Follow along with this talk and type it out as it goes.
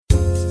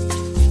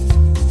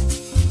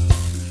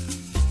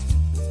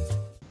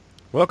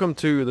Welcome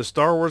to the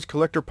Star Wars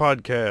Collector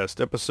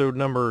Podcast, episode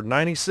number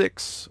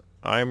 96.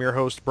 I am your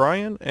host,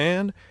 Bryan,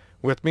 and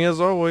with me as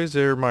always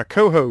are my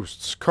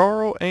co-hosts,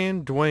 Carl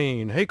and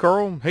Dwayne. Hey,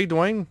 Carl. Hey,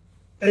 Dwayne.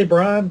 Hey,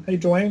 Bryan. Hey,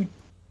 Dwayne.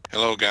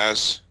 Hello,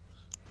 guys.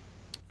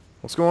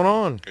 What's going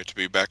on? Great to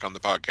be back on the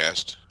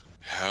podcast.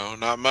 Oh,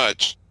 not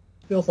much.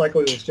 Feels like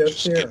we was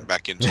just Getting here.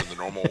 back into the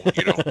normal,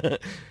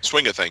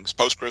 swing of things.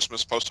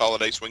 Post-Christmas,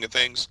 post-holiday swing of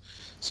things.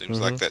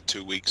 Seems like that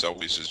 2 weeks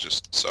always is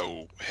just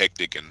so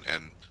hectic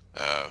and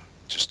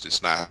just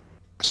it's nice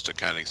to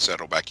kind of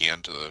settle back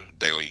into the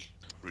daily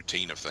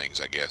routine of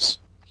things, I guess.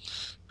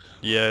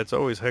 Yeah, it's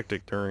always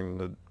hectic during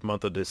the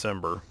month of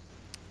December.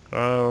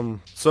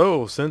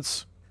 So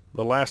since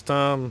the last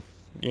time,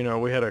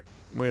 we had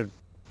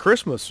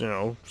Christmas,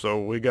 so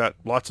we got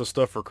lots of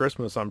stuff for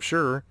Christmas, I'm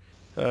sure.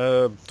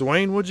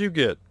 Dwayne, what'd you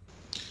get?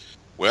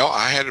 Well,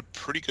 I had a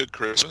pretty good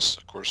Christmas.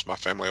 Of course, my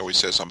family always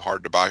says I'm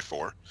hard to buy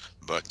for,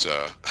 but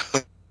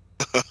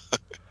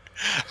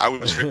I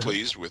was very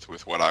pleased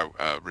with what I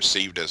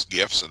received as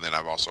gifts, and then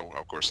I've also,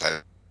 of course,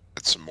 had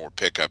some more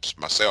pickups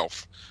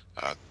myself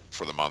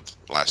for the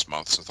last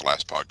month since the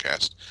last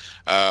podcast.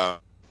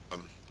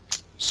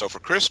 So for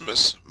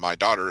Christmas, my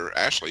daughter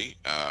Ashley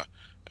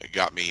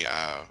got me.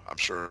 I'm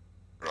sure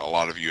a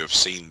lot of you have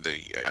seen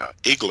the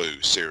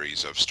Igloo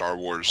series of Star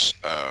Wars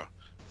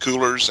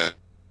coolers and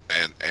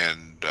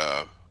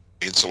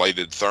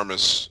insulated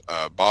thermos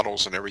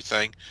bottles and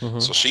everything.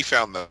 So she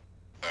found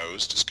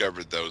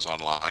discovered those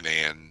online,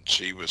 and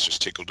she was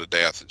just tickled to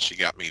death that she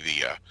got me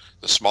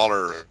the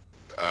smaller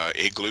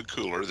Igloo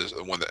cooler,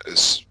 the one that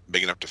is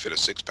big enough to fit a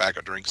 6-pack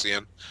of drinks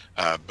in,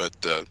 but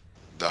the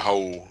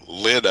whole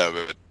lid of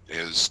it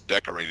is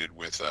decorated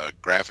with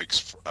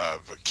graphics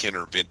of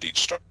Kenner vintage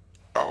Star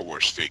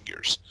Wars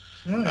figures.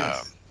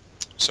 Nice.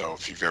 So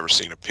if you've ever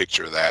seen a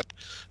picture of that,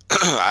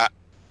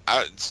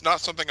 it's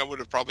not something I would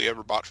have probably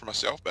ever bought for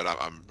myself, but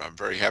I'm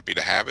very happy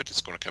to have it.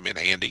 It's going to come in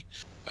handy.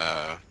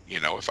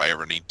 If I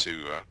ever need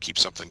to keep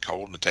something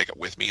cold and take it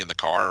with me in the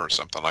car or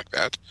something like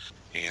that,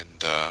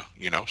 and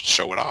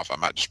show it off. I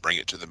might just bring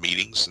it to the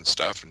meetings and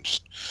stuff, and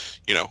just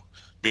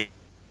be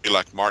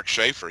like Mark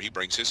Schaefer. He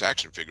brings his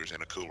action figures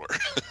in a cooler.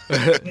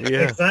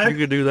 Yeah, Exactly. you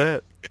could do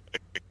that.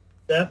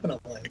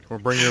 Definitely. Or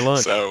bring your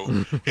lunch.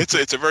 So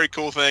it's a very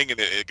cool thing, and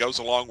it goes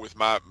along with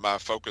my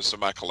focus of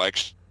my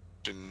collection.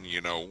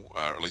 Or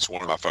at least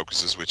one of my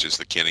focuses, which is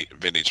the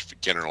vintage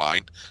Kenner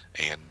line,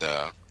 and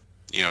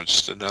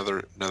just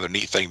another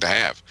neat thing to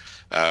have.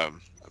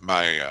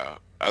 My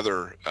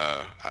other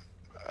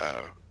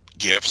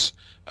gifts,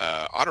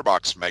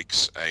 Otterbox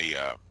makes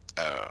I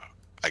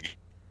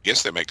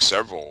guess they make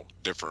several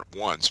different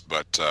ones,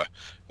 but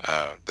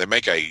they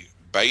make a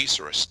base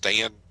or a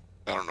stand,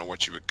 I don't know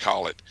what you would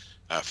call it,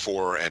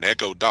 for an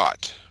Echo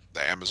Dot,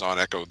 the Amazon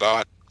Echo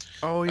Dot.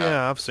 Oh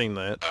yeah, I've seen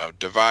that.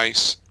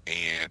 Device,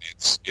 and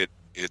it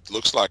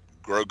looks like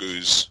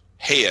Grogu's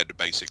head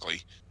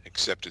basically,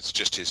 except it's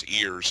just his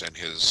ears and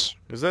his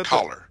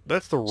collar.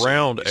 That's the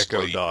round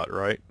Echo Dot,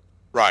 right?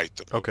 Right.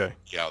 Okay.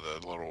 Yeah,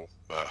 the little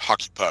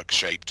hockey puck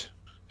shaped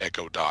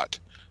Echo Dot.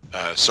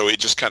 So it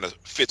just kind of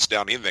fits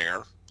down in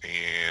there,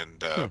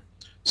 and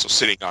so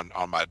sitting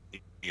on my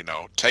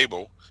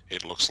table,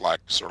 it looks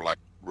sort of like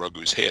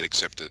Grogu's head,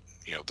 except that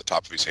the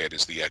top of his head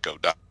is the Echo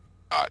Dot.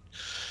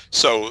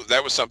 So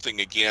that was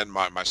something, again,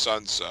 my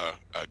son's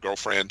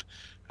girlfriend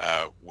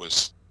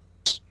was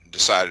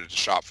decided to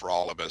shop for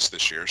all of us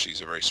this year. She's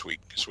a very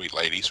sweet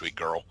lady, sweet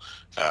girl,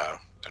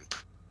 and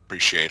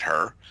appreciate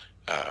her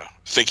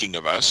thinking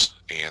of us,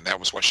 and that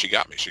was what she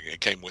got me.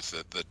 It came with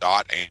the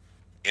Dot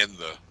and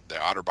the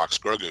Otterbox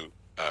Grogu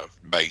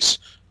base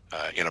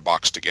in a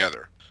box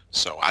together.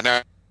 So I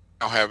now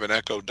have an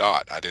Echo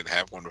Dot. I didn't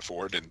have one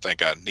before, didn't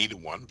think I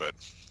needed one, but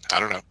I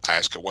don't know. I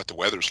ask her what the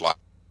weather's like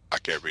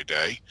every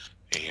day,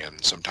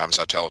 and sometimes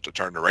I tell it to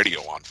turn the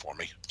radio on for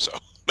me. So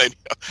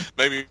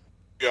maybe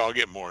I'll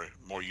get more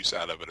use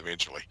out of it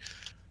eventually.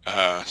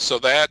 So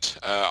that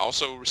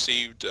also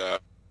received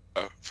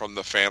from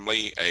the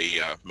family a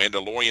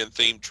Mandalorian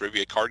themed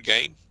trivia card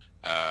game.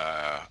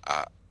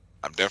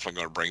 I'm definitely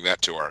going to bring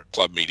that to our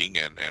club meeting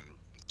and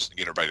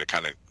get everybody to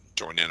kind of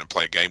join in and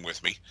play a game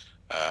with me.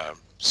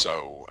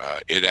 So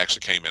it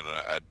actually came in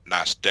a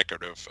nice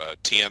decorative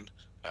tin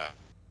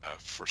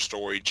for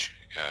storage.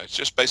 It's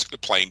just basically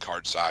playing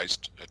card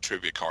sized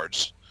trivia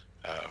cards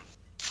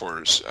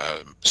for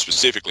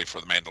specifically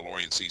for the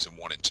Mandalorian season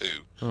 1 and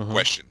 2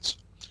 questions.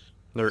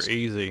 They're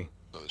easy.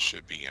 So this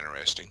should be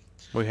interesting.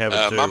 We have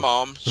it too. My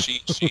mom,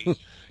 she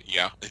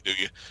yeah, do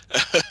you?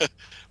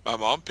 My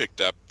mom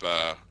picked up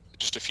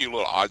just a few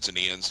little odds and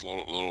ends,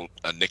 little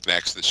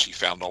knickknacks that she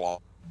found along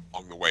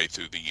the way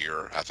through the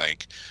year. I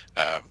think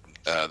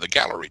the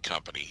Gallery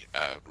Company,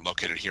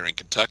 located here in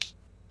Kentucky,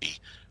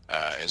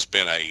 has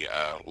been a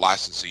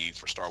licensee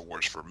for Star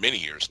Wars for many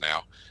years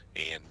now,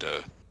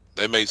 and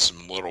they made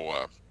some little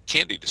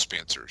candy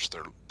dispensers.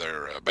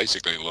 They're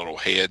basically little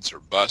heads or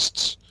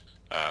busts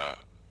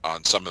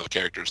on some of the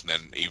characters, and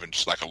then even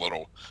just like a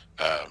little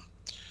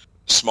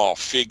small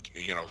fig,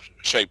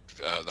 shaped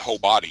the whole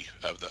body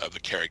of the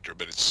character,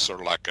 but it's sort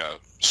of like a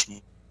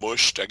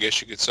mushed, I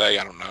guess you could say.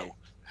 I don't know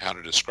how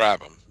to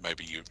describe them.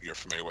 Maybe you're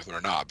familiar with them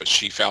or not. But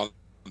she found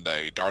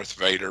a Darth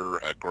Vader,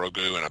 a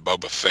Grogu, and a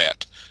Boba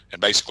Fett.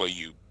 And basically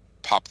you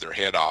pop their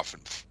head off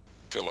and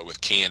fill it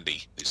with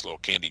candy, these little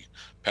candy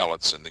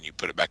pellets, and then you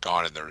put it back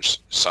on, and there's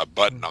a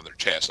button on their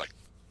chest like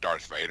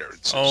Darth Vader.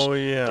 It says Oh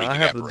yeah, I breathing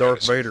have the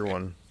Darth apparatus. Vader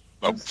one.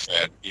 Boba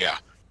Fett, yeah.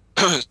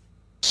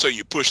 So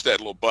you push that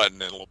little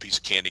button, and a little piece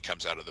of candy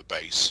comes out of the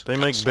base. They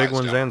Kinda make big slides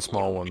ones down and a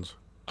small little. ones.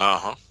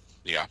 Uh-huh,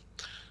 yeah.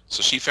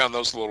 So she found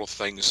those little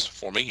things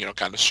for me,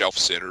 kind of shelf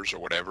sitters or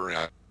whatever.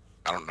 And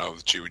I don't know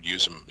that you would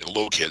use them.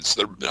 Little kids,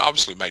 they're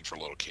obviously made for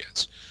little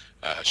kids.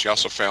 She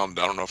also found,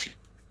 I don't know if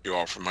you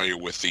are familiar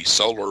with the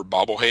solar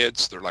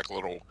bobbleheads. They're like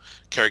little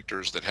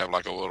characters that have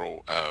like a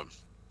little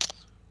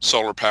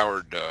solar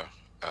powered,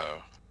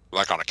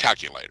 like on a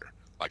calculator,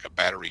 like a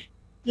battery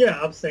Yeah,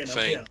 I've seen them.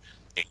 thing. Yeah.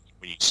 And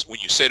when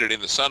you set it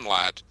in the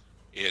sunlight,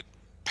 it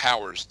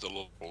powers the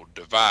little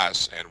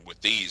device, and with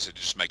these, it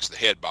just makes the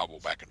head bobble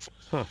back and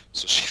forth. Huh.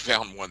 So she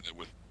found one that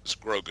was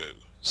Grogu.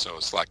 So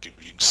it's like you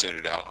can set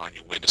it out on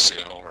your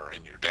windowsill or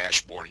in your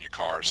dashboard in your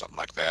car or something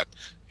like that,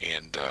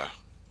 and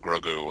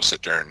Grogu will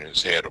sit there and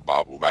his head will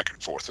bobble back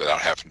and forth without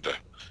having to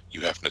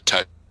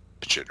touch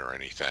it or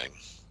anything.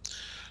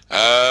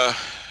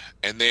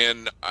 And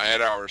then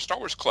at our Star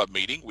Wars Club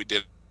meeting, we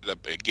did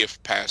a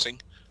gift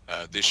passing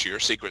this year,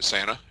 Secret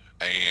Santa,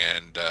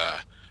 and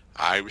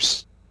I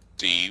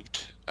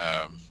received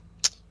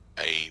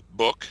a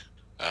book.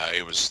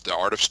 It was The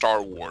Art of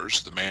Star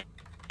Wars, The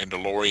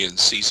Mandalorian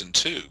Season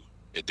 2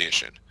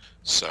 edition.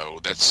 So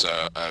that's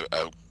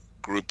a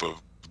group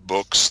of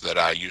books that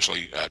I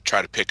usually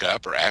try to pick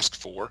up or ask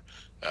for.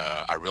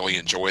 I really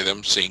enjoy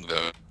them, seeing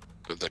the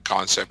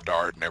concept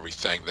art and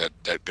everything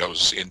that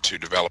goes into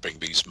developing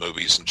these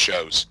movies and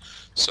shows.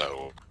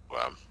 So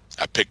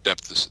I picked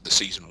up the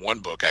Season 1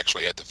 book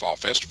actually at the Fall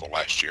Festival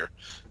last year.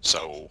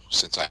 So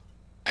since I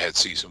had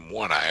Season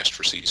 1, I asked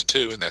for Season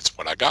 2, and that's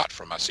what I got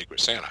from my Secret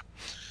Santa.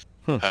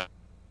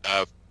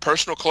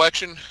 Personal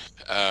collection,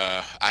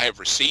 I have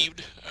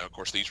received, of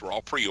course, these were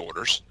all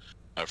pre-orders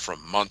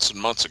from months and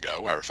months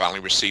ago. I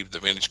finally received the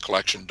Vintage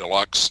Collection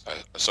Deluxe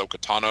Ahsoka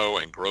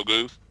Tano and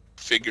Grogu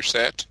figure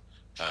set.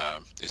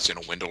 It's in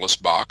a windowless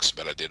box,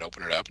 but I did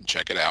open it up and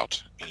check it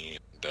out, and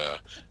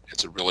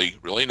it's a really,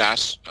 really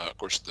nice. Of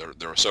course, their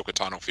Ahsoka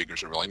Tano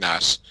figures are really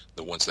nice.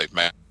 The ones they've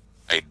made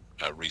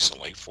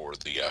recently for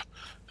the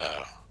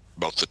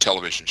both the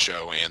television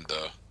show and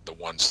the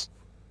ones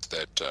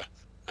that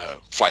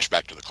flash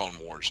back to the Clone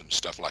Wars and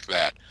stuff like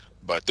that.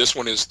 But this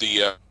one is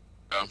the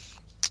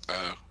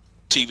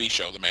TV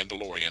show, The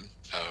Mandalorian.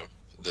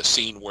 The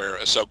scene where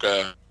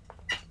Ahsoka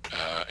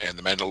and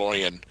the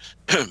Mandalorian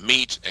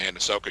meet, and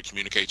Ahsoka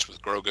communicates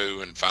with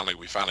Grogu, and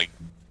we finally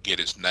get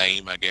his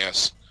name, I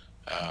guess,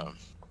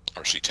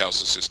 or she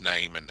tells us his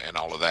name and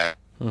all of that,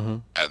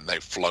 and they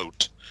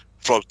float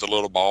the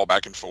little ball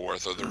back and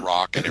forth, or the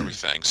rock and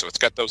everything. So it's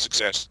got those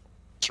accessories.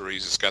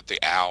 It's got the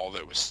owl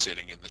that was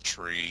sitting in the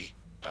tree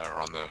or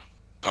on the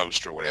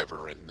post or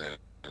whatever, and the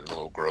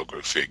little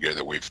Grogu figure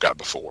that we've got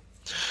before.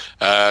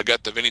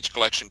 Got the Vintage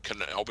Collection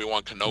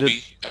Obi-Wan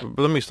Kenobi.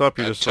 But let me stop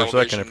you just for a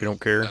second, if you don't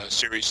care.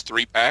 Series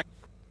 3-pack.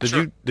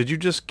 Did you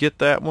just get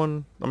that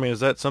one? I mean, is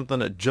that something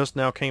that just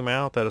now came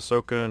out, that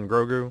Ahsoka and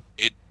Grogu?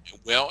 It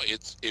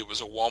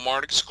was a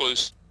Walmart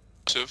exclusive,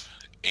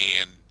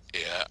 and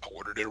I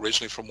ordered it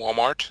originally from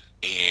Walmart,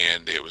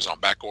 and it was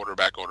on back order.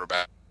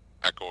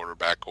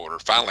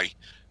 Finally,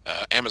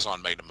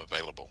 Amazon made them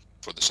available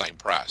for the same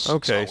price.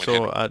 Okay,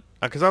 so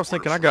because I was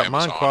thinking I got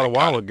mine Amazon quite a and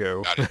while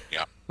ago. Got it,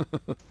 yeah.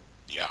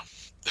 Yeah.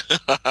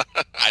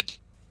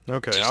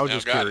 Okay, I was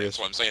just curious. That's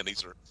what I'm saying.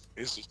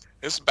 This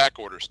is back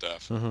order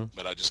stuff,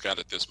 but I just got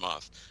it this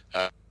month.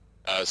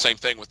 Same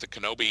thing with the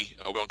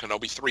Obi-Wan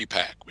Kenobi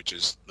 3-pack, which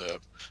is the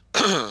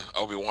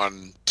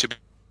Obi-Wan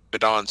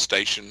Tibidon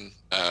Station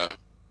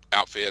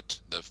outfit,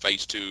 the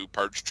Phase 2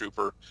 Purge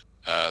Trooper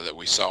that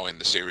we saw in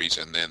the series,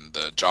 and then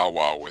the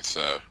Jawa with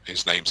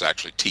his name's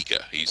actually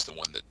Tika. He's the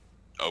one that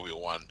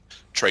Obi-Wan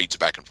trades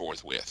back and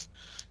forth with.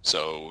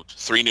 So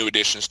 3 new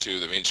additions to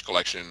the Vintage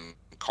Collection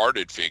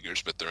carded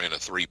figures, but they're in a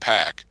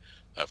 3-pack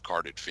of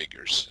carded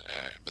figures,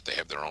 but they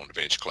have their own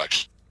Vintage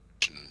Collection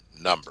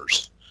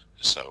numbers.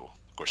 So,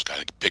 of course,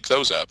 got to pick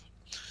those up.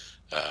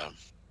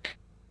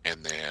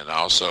 And then I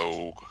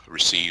also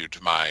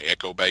received my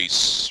Echo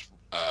Base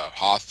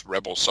Hoth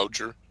Rebel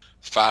Soldier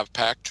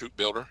 5-pack troop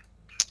builder.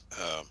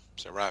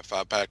 Is that right?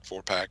 5-pack,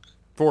 4-pack?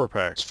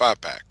 4-pack. It's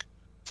 5-pack.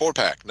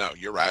 4-pack. No,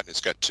 you're right.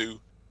 It's got two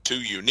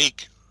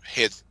unique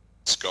head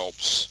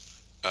sculpts,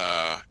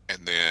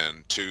 and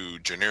then 2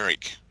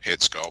 generic head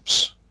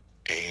sculpts,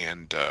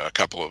 and a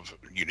couple of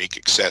unique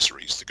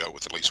accessories to go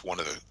with at least one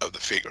of the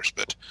figures.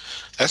 But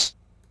that's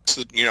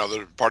the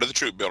part of the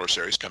troop builder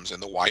series comes in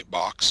the white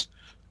box.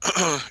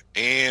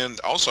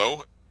 And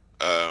also,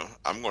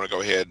 I'm going to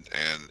go ahead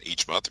and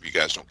each month, if you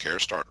guys don't care,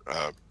 start.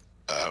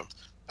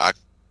 I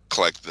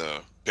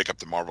pick up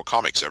the Marvel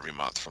comics every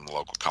month from the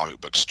local comic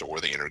book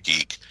store, the Inner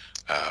Geek.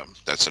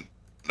 That's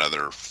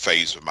another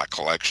phase of my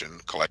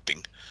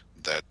collecting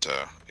that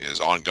is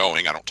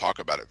ongoing. I don't talk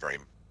about it very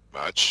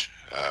much.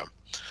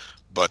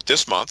 But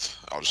this month,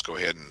 I'll just go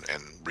ahead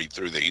and read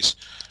through these.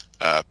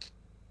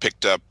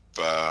 Picked up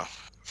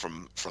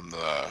from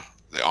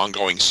the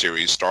ongoing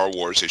series, Star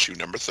Wars issue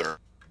number 30,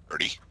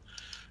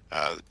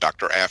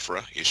 Dr.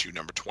 Aphra issue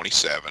number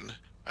 27.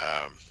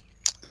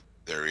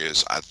 There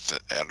is, I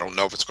don't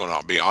know if it's going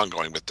to be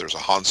ongoing, but there's a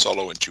Han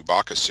Solo and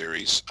Chewbacca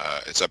series.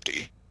 It's up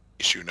to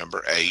issue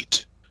number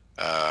 8.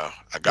 I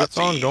got It's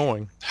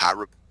ongoing.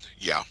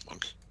 Yeah,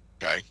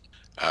 okay.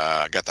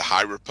 I got the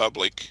High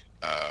Republic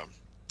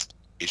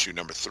issue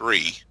number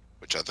 3,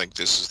 which I think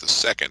this is the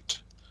second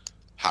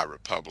High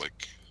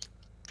Republic,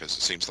 because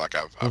it seems like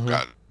I've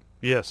got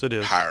Yes, it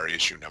is. higher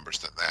issue numbers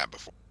than that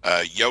before.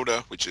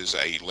 Yoda, which is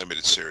a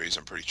limited series,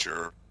 I'm pretty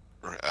sure,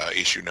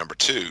 issue number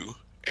 2,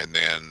 and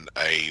then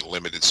a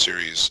limited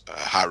series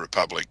High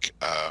Republic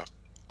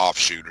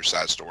offshoot or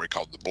side story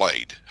called The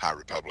Blade, High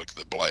Republic,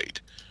 The Blade,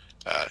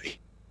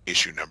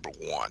 issue number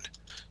 1.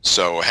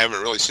 So I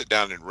haven't really sit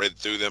down and read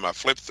through them. I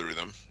flipped through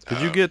them.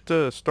 Did you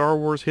get Star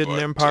Wars Hidden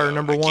Empire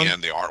number 1?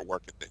 Again, the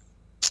artwork.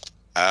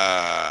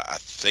 I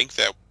think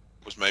that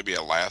was maybe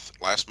a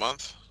last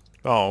month.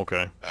 Oh,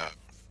 okay.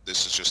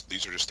 These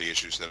are just the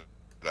issues that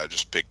I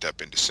just picked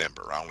up in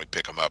December. I only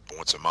pick them up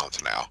once a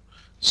month now,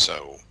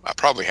 so I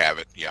probably have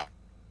it. Yeah,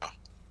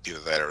 either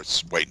that or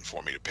it's waiting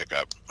for me to pick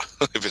up.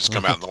 If it's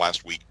come out in the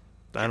last week,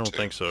 I don't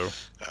think so.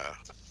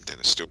 then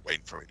it's still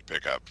waiting for me to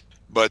pick up.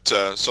 But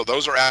so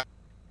those are out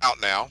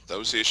now.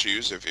 Those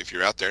issues. If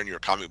you're out there and you're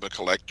a comic book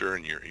collector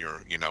and you're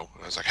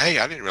I was like, hey,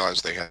 I didn't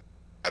realize they had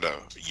a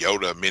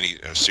Yoda mini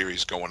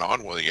series going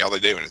on. Well, yeah, they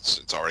do, and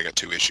it's already got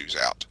 2 issues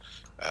out.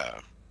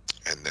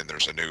 And then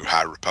there's a new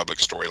High Republic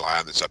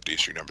storyline that's up to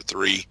issue number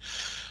 3.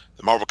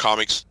 The Marvel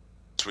Comics,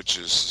 which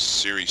is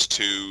series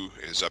 2,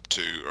 is up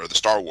to, or the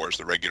Star Wars,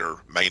 the regular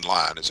main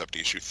line, is up to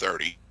issue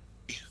 30.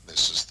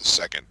 This is the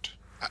second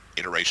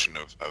iteration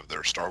of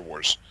their Star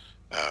Wars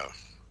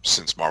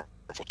since Marvel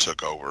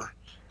took over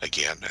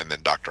again. And then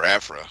Dr.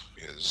 Aphra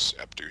is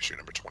up to issue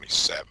number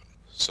 27.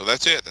 So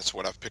that's it. That's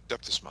what I've picked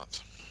up this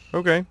month.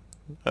 Okay.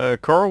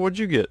 Carl, what'd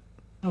you get?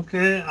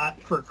 Okay,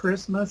 for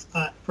Christmas,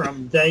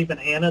 from Dave and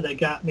Anna, they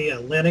got me a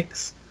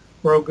Linux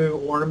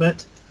Grogu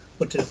ornament,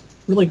 which is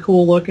really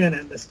cool looking,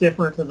 and it's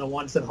different than the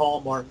ones that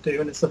Hallmark do,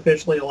 and it's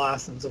officially a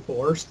license, of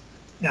course.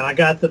 And I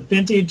got the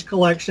Vintage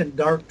Collection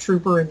Dark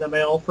Trooper in the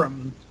mail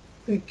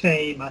it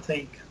came, I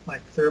think,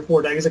 like 3 or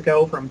 4 days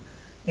ago from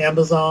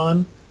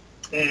Amazon.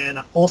 And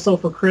also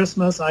for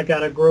Christmas, I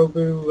got a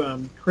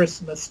Grogu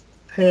Christmas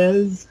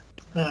Pez.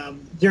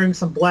 During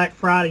some Black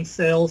Friday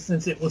sales,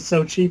 since it was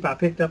so cheap, I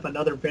picked up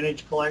another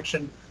Vintage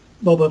Collection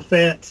Boba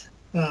Fett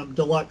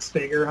deluxe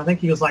figure. I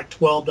think he was like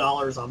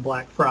 $12 on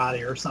Black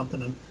Friday or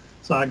something, and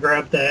so I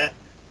grabbed that.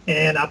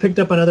 And I picked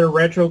up another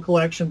Retro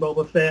Collection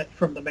Boba Fett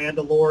from The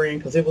Mandalorian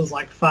because it was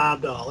like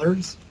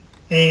 $5.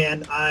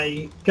 And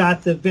I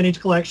got the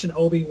Vintage Collection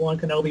Obi-Wan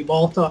Kenobi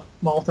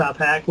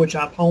multi-pack, which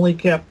I've only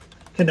kept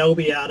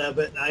Kenobi out of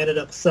it, and I ended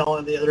up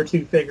selling the other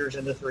 2 figures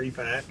in the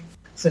 3-pack.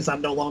 Since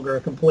I'm no longer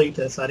a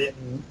completist, I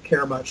didn't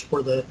care much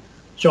for the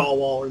Jawa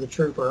or the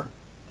Trooper.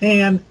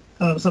 And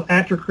some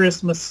after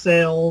Christmas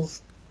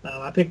sales.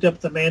 I picked up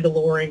the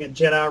Mandalorian and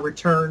Jedi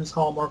Returns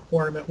Hallmark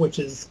ornament, which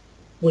is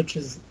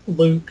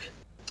Luke.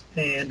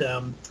 And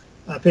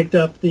I picked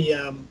up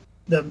the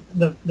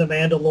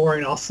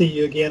Mandalorian I'll See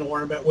You Again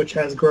ornament, which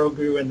has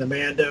Grogu and the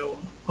Mando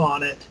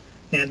on it,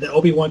 and the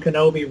Obi-Wan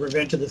Kenobi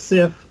Revenge of the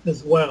Sith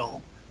as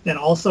well. And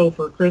also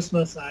for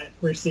Christmas, I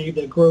received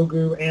a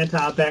Grogu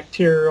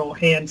antibacterial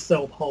hand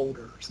soap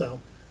holder. So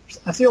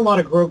I see a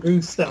lot of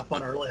Grogu stuff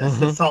on our list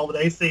this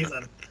holiday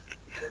season.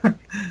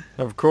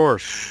 Of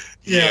course.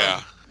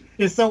 Yeah.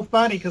 It's so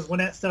funny because when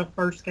that stuff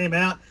first came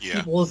out,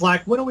 people was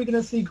like, when are we going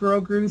to see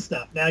Grogu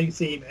stuff? Now you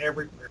see him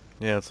everywhere.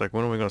 Yeah, it's like,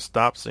 when are we going to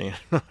stop seeing it?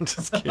 I'm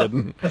just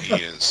kidding. He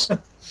is.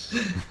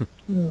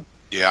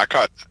 Yeah,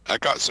 I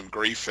got some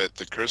grief at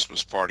the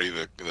Christmas party,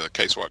 the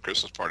K-SWAT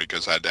Christmas party,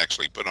 because I'd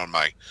actually put on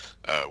my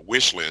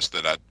wish list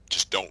that I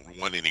just don't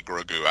want any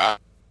Grogu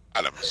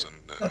items, and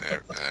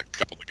a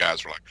couple of the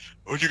guys were like,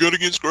 "What'd you got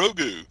against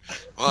Grogu?"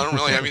 Well, I don't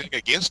really have anything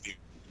against him,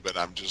 but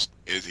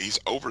he's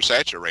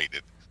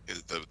oversaturated,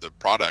 the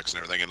products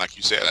and everything. And like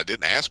you said, I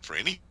didn't ask for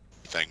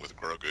anything with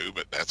Grogu,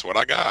 but that's what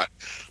I got.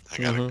 I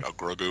got a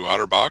Grogu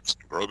otter box,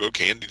 a Grogu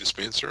candy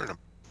dispenser, and a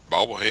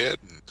bobblehead,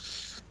 and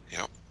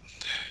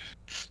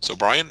So,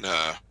 Bryan,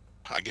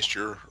 I guess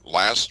you're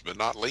last but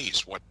not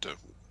least.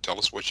 Tell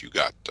us what you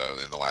got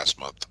in the last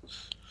month.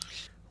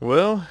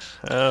 Well,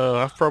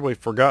 I've probably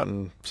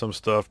forgotten some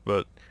stuff,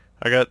 but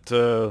I got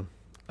a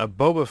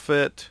Boba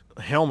Fett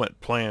helmet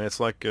plant. It's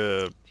like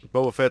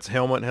Boba Fett's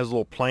helmet has a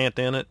little plant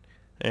in it,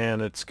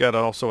 and it's got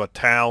also a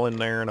towel in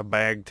there and a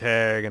bag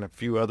tag and a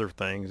few other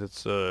things.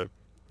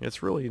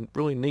 It's really,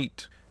 really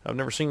neat. I've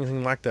never seen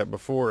anything like that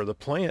before. The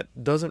plant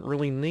doesn't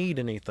really need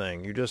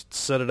anything. You just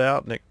set it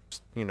out and it,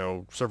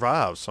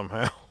 survives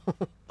somehow.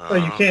 So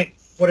you can't,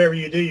 whatever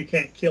you do, you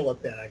can't kill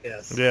it then, I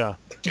guess. Yeah.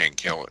 Can't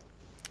kill it.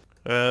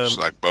 It's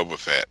like Boba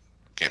Fett.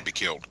 Can't be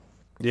killed.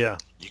 Yeah.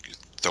 You can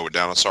throw it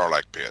down a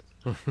Sarlacc pit.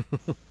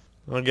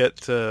 I'll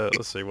get,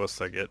 let's see, what's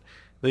I get?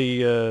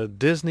 the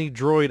Disney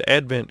Droid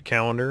Advent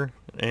Calendar,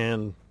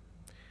 and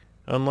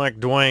unlike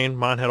Dwayne,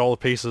 mine had all the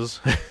pieces.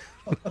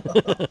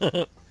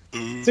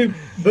 Too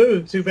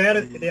bad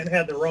it didn't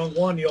have the wrong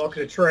one. You all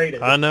could have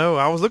traded. I know.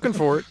 I was looking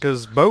for it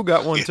because Bo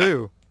got one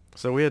too.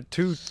 So we had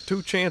two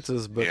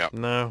chances, but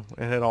no,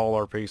 it had all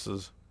our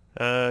pieces.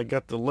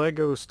 Got the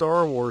Lego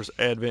Star Wars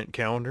Advent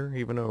Calendar,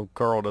 even though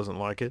Carl doesn't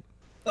like it.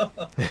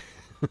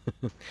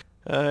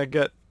 I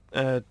got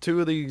two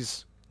of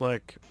these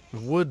like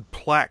wood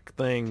plaque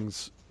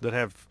things that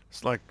have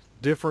like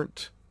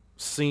different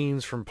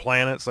scenes from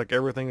planets, like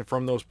everything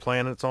from those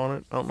planets on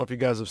it. I don't know if you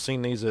guys have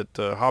seen these at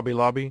Hobby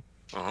Lobby.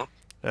 Uh-huh.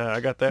 I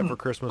got that for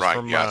Christmas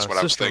from my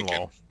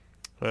sister-in-law.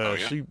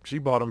 She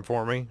bought them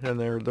for me, and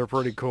they're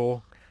pretty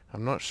cool.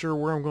 I'm not sure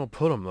where I'm going to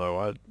put them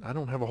though. I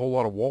don't have a whole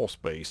lot of wall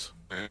space.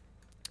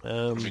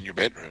 In your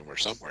bedroom or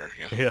somewhere.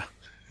 Yeah. Yeah.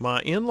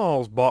 My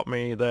in-laws bought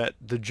me the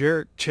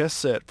Jarek chess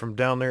set from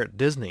down there at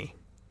Disney.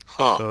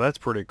 Huh. So that's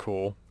pretty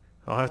cool.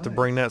 I'll have to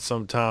bring that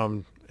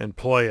sometime and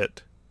play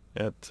it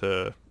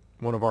at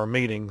one of our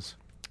meetings.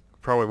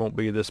 Probably won't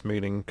be this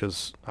meeting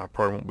because I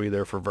probably won't be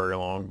there for very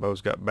long. Bo's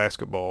got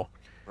basketball.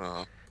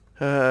 Uh-huh.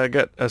 I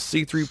got a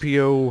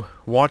C-3PO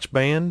watch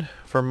band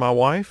from my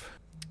wife.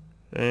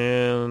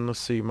 And let's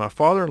see, my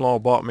father-in-law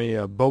bought me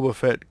a Boba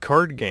Fett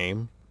card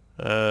game.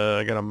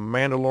 I got a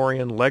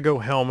Mandalorian Lego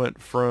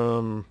helmet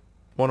from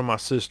one of my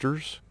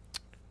sisters.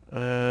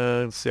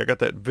 Let's see, I got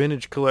that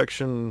vintage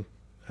collection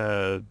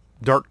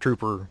Dark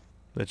Trooper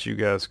that you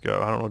guys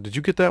got. I don't know, did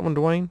you get that one,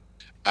 Dwayne?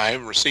 I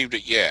haven't received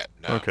it yet.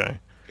 No. Okay.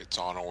 It's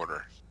on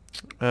order.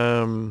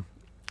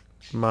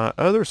 My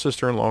other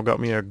sister-in-law got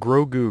me a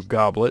Grogu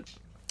goblet,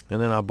 and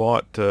then I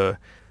bought a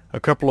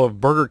couple of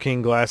Burger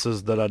King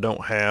glasses that I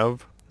don't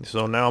have.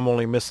 So now I'm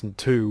only missing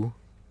two.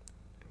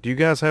 Do you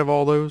guys have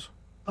all those?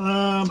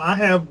 I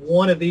have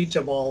one of each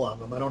of all of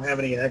them. I don't have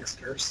any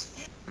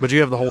extras. But you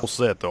have the whole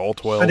set, though, all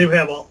 12? I do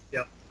have all.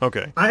 Yep.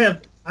 Okay. I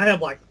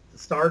have like the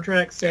Star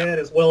Trek set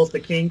as well as the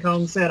King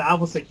Kong set. I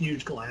was a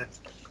huge glass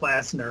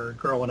nerd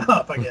growing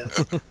up, I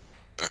guess.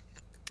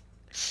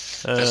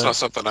 That's not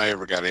something I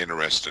ever got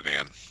interested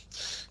in.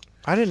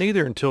 I didn't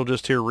either until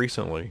just here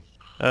recently.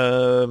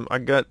 I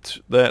got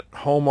that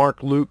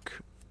Hallmark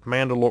Luke from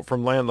Land of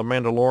the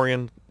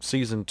Mandalorian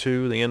Season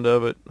 2, the end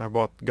of it. I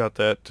got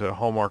that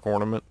Hallmark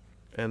ornament.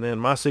 And then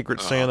my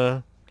Secret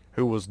Santa,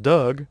 who was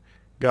Doug,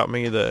 got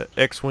me the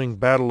X-Wing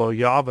Battle of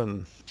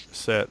Yavin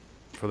set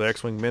for the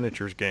X-Wing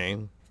miniatures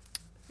game.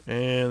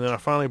 And then I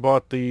finally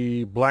bought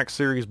the Black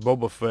Series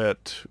Boba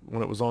Fett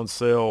when it was on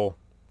sale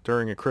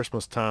during a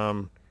Christmas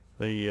time.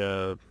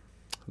 The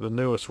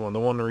newest one, the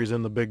one where he's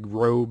in the big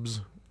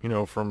robes,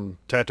 from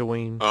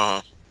Tatooine.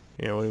 Uh-huh.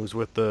 When he was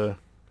with the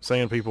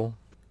Sand People.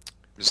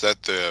 Is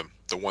that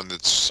the one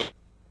that's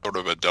sort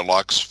of a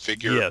deluxe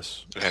figure?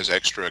 Yes. That has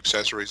extra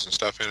accessories and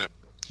stuff in it?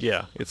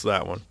 Yeah, it's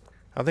that one.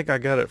 I think I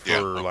got it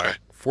for like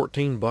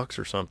 $14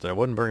 or something. It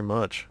wasn't very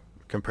much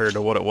compared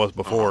to what it was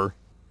before.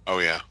 Oh,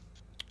 yeah.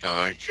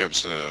 I think it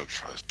was a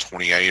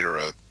 28 or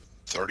a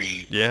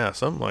 30. Yeah,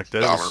 something like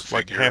that. It was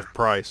like half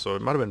price, so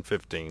it might have been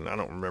 15. I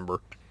don't remember.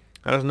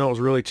 I just know it was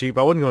really cheap.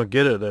 I wasn't going to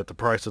get it at the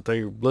price that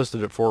they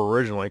listed it for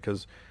originally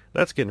because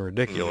that's getting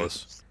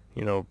ridiculous.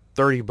 Mm-hmm.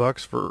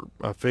 $30 for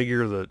a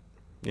figure that,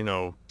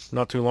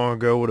 not too long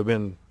ago would have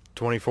been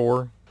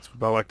 $24. It's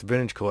about like the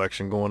vintage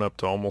collection going up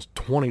to almost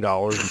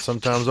 $20 and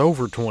sometimes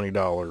over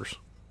 $20.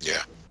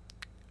 Yeah.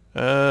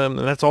 And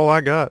that's all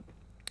I got.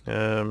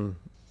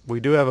 We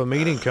do have a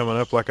meeting coming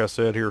up, like I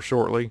said, here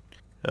shortly.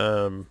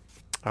 I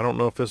don't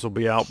know if this will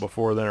be out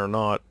before then or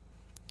not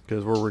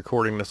because we're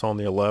recording this on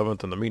the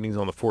 11th and the meeting's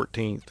on the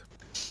 14th.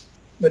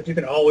 But you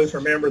can always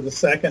remember the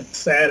second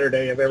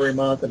Saturday of every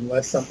month,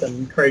 unless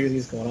something crazy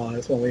is going on,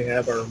 is when we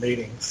have our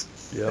meetings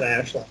at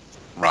Ashland.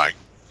 Right.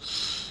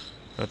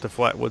 At the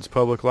Flatwoods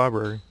Public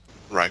Library.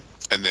 Right.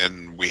 And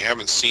then we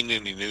haven't seen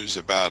any news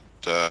about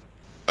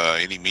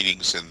any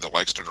meetings in the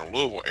Lexington or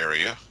Louisville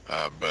area,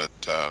 but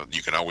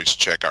you can always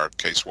check our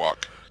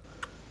Casewalk,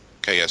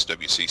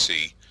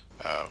 KSWCC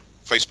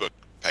Facebook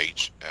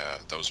page.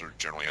 Those are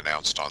generally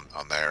announced on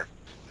there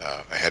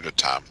ahead of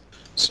time.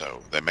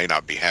 So they may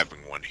not be having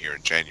one here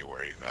in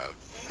January.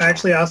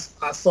 Actually, I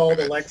saw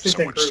the Lexington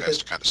someone group. Someone has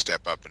to kind of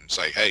step up and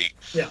say, hey.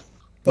 Yeah.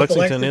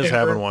 Lexington is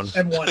having one.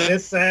 And one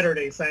this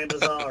Saturday, same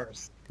as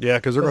ours. Yeah,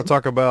 because they're going to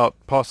talk about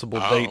possible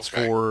dates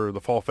for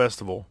the fall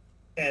festival.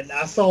 And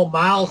I saw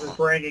Miles is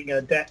bringing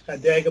a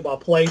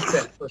Dagobah play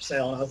set for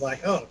sale, and I was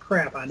like, oh,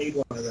 crap, I need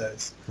one of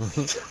those.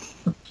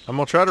 I'm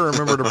going to try to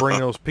remember to bring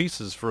those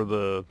pieces for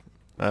the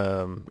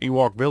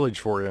Ewok Village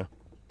for you.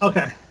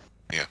 Okay.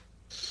 Yeah.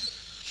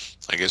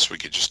 I guess we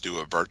could just do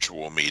a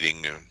virtual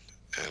meeting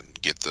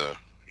and get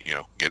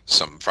get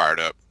some fired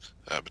up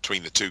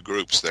between the two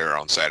groups there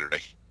on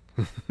Saturday.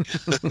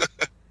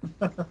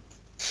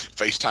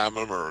 FaceTime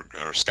them or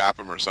Skype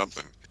them or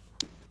something.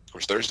 Of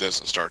course, theirs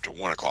doesn't start till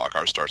 1 o'clock.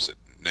 Ours starts at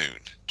noon,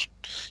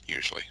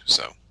 usually.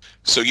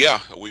 So yeah,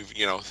 we've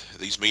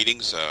these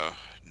meetings.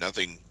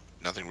 Nothing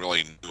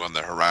really new on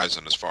the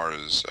horizon as far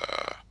as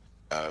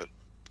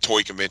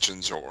toy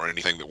conventions or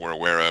anything that we're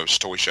aware of,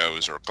 toy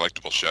shows or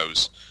collectible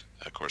shows.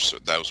 Of course,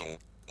 those won't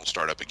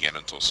start up again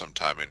until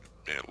sometime in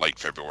late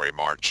February,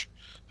 March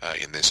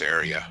in this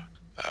area.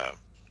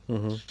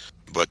 Mm-hmm.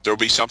 But there'll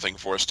be something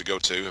for us to go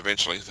to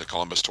eventually. The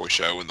Columbus Toy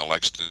Show and the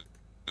Lexington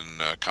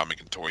Comic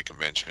and Toy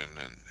Convention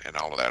and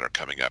all of that are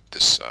coming up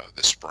this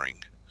spring.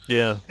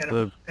 Yeah, And,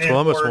 the and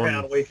Columbus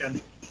Warhound one.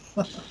 weekend.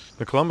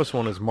 The Columbus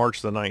one is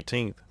March the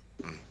 19th.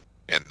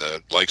 And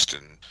the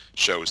Lexington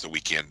show is the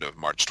weekend of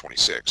March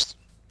 26th.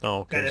 Oh,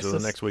 okay. And it's So the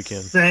next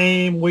weekend.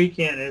 Same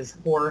weekend as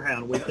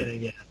Warhound weekend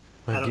again.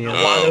 I don't know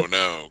Again. why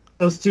No.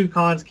 those two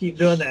cons keep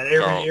doing that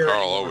every year.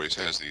 Carl anymore. always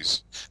has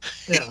these.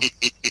 Yeah.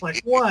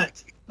 Like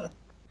what?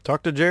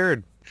 Talk to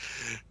Jared.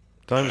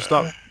 Time to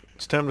stop.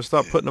 It's time to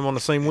stop putting them on the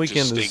same It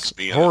weekend just as stinks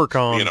being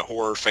HorrorCon. a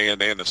horror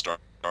fan and a Star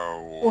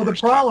Wars. Well, the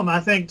problem I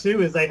think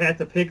too is they have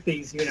to pick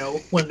these,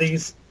 when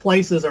these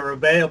places are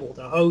available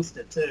to host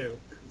it too.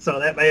 So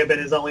that may have been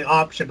his only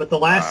option. But the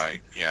last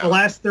Right, yeah. the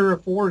last 3 or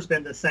 4 has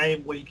been the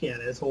same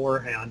weekend as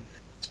Horrorhound.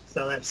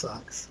 So that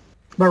sucks.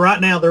 But right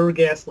now their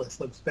guest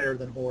list looks better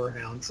than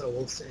Horrorhound, so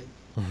we'll see.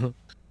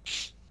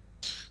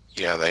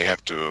 Yeah, they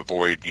have to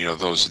avoid,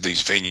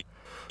 these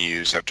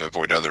venues have to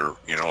avoid other,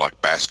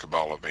 like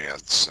basketball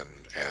events and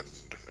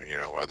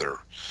other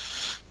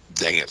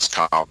dance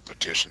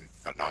competition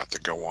and not to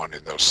go on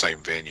in those same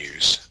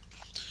venues.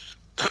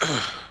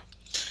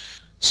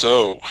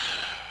 So,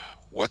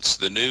 what's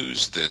the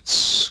news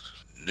that's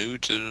new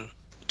to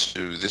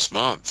this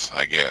month,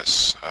 I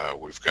guess?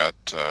 We've got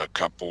a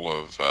couple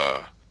of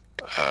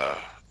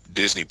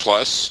Disney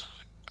Plus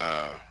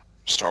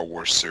Star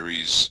Wars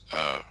series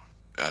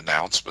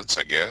announcements,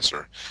 I guess,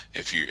 or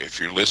if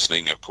you're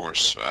listening, of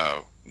course,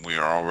 we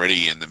are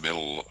already in the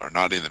middle, or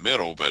not in the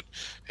middle, but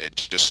it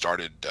just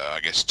started, I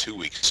guess, 2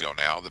 weeks ago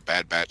now. The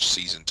Bad Batch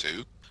Season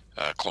 2,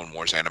 Clone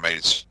Wars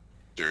animated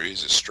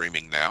series is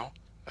streaming now.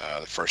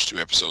 The first 2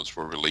 episodes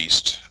were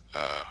released,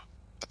 I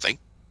think,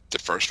 the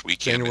first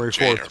weekend January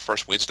in 4th. or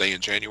first Wednesday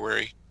in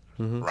January,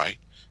 Mm-hmm. right?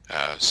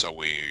 So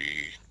we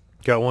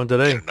Got one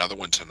today. get another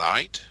one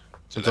tonight.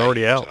 It's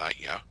already out. Tonight,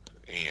 yeah.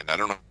 And I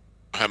don't know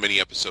how many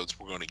episodes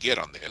we're going to get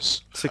on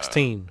this.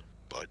 16.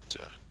 But,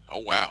 oh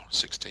wow,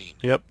 16.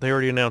 Yep, they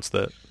already announced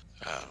that.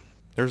 Um,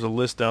 There's a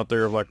list out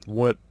there of like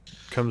what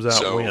comes out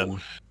so,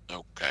 when.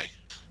 okay.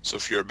 So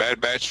if you're a Bad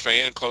Batch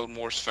fan, Clone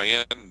Wars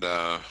fan,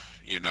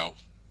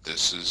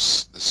 this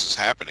is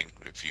happening.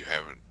 If you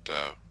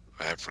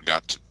have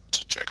forgot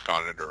to check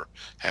on it or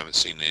haven't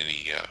seen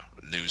any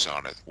news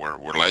on it, we're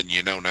letting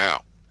you know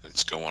now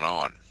it's going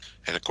on.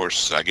 And of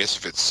course, I guess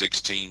if it's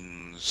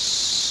 16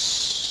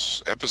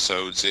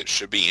 episodes, it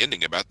should be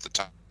ending about the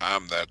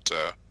time that,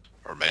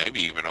 or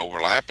maybe even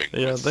overlapping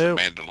with the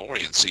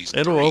Mandalorian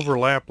season 3. It'll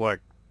overlap like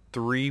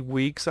 3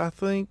 weeks, I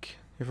think,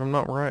 if I'm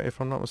not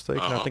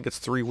mistaken. I think it's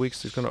 3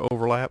 weeks it's going to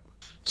overlap.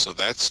 So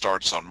that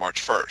starts on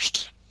March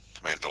 1st,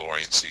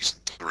 Mandalorian season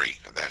 3,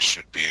 and that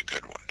should be a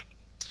good one.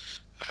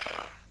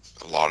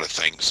 A lot of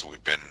things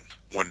we've been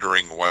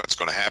wondering what's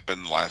going to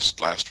happen.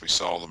 Last we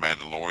saw, the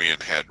Mandalorian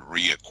had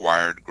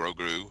reacquired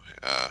Grogu,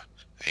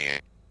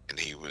 and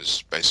he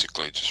was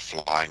basically just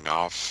flying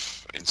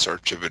off in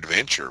search of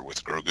adventure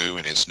with Grogu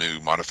and his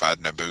new modified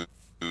Naboo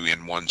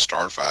N1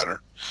 starfighter.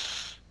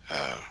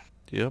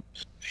 Yep.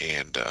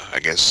 And I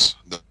guess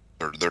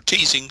they're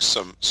teasing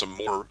some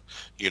more,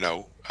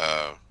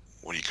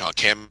 what do you call it,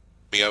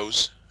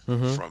 cameos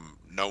from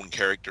known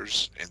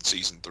characters in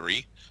season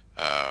 3.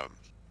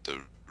 The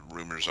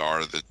rumors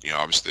are that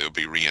obviously they'll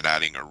be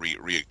reuniting or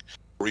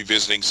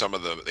revisiting some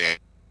of the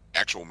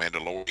actual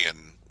Mandalorian,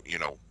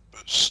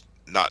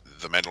 not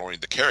the Mandalorian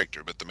the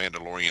character, but the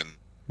Mandalorian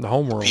The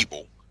homeworld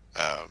people,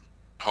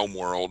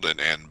 Homeworld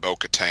and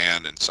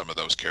Bo-Katan and some of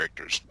those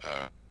characters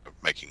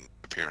making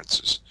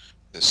appearances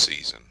this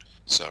season.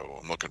 So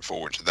I'm looking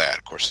forward to that.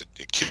 Of course,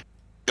 it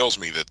kills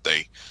me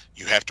that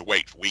you have to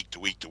wait week to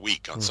week to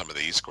week on some of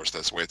these. Of course,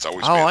 that's the way it's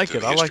always been. I like it.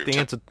 The I like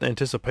history the of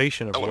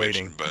anticipation of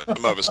television, waiting. but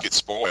some of us get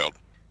spoiled.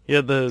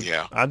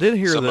 Yeah, I did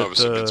hear some that of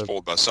us have been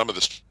spoiled by some of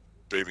the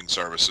streaming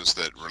services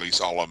that release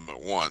all of them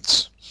at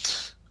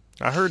once.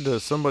 I heard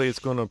somebody that's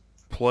going to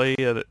play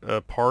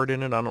a part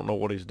in it. I don't know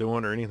what he's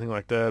doing or anything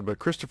like that, but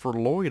Christopher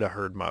Lloyd, I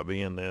heard, might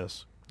be in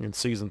this in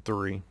season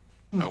 3.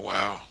 Oh,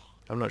 wow.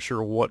 I'm not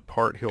sure what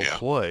part he'll Yeah.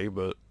 play,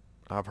 but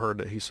I've heard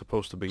that he's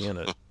supposed to be in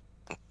it.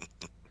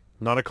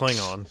 Not a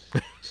Klingon.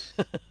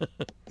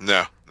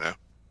 No.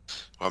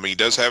 I mean, he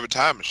does have a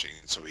time machine,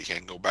 so he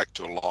can go back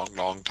to a long,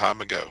 long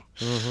time ago.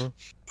 Mm-hmm.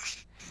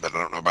 But I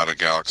don't know about a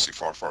galaxy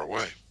far, far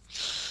away.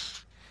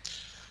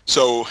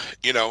 So,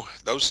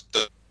 those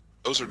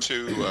are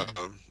two,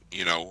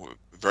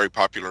 very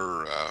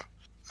popular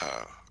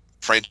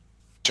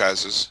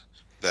franchises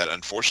that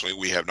unfortunately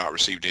we have not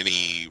received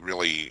any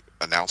really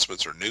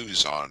announcements or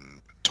news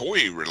on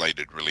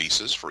toy-related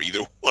releases for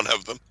either one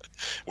of them.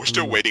 We're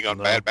still waiting on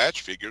No. Bad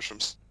Batch figures from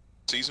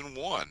season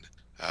 1.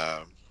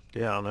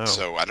 Yeah, I know.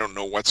 So I don't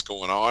know what's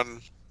going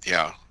on.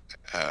 Yeah,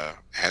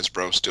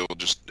 Hasbro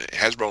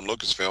and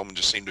Lucasfilm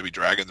just seem to be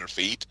dragging their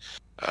feet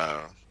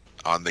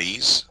on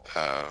these,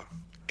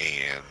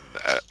 And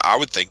I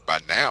would think by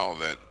now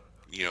that,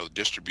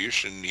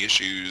 distribution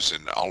issues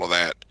and all of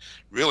that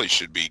really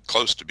should be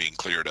close to being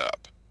cleared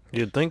up,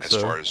 You'd think as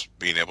so. far as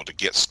being able to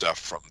get stuff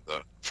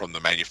from the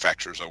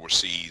manufacturers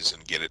overseas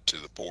and get it to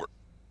the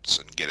ports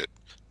and get it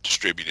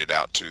distributed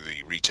out to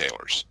the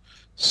retailers.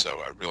 So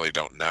I really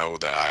don't know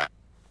that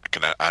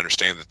I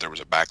understand that there was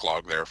a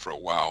backlog there for a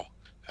while,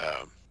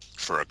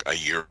 for a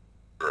year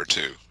or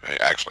two.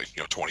 Actually,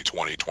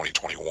 2020,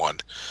 2021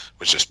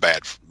 was just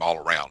bad all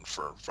around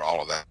for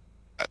all of that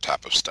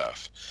type of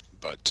stuff.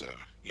 But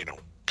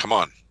come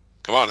on,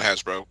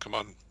 Hasbro, come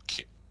on,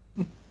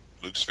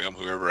 Lucasfilm,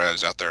 whoever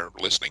is out there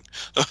listening.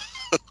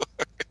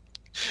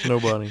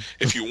 Nobody.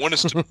 If you want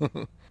us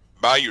to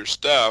buy your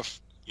stuff,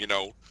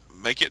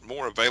 make it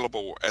more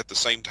available at the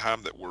same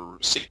time that we're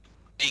seeing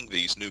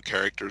these new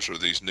characters or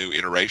these new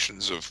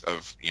iterations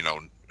of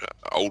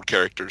old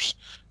characters.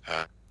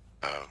 Uh,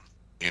 uh,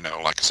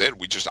 like I said,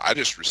 I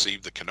just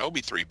received the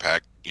Kenobi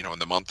 3-pack, in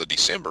the month of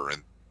December,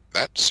 and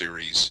that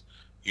series,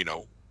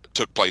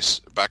 took place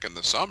back in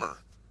the summer.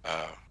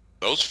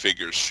 Those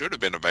figures should have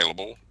been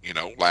available,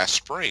 last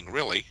spring,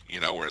 really,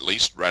 or at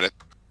least right at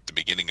the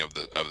beginning of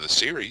the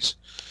series.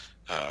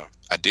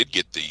 I did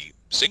get the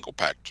single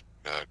pack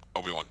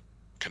Obi-Wan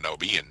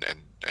Kenobi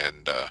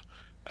and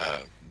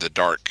the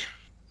Dark,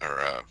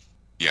 or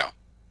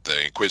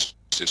the Inquisitor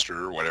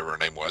sister or whatever her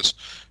name was,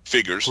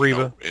 figures,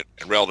 Reva.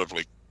 and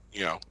relatively,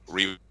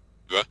 Reva.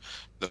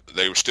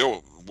 They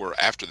were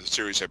after the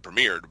series had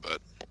premiered, but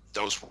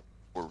those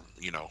were,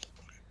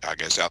 I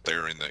guess out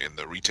there in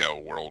the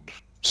retail world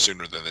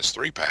sooner than this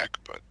 3-pack.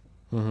 But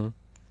Mm-hmm.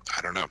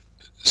 I don't know.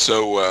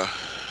 So I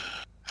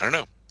don't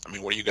know. I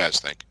mean, what do you guys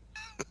think?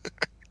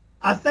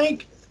 I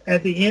think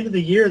at the end of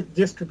the year,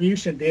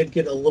 distribution did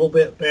get a little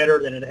bit better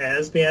than it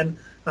has been.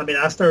 I mean,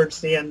 I started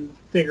seeing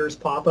figures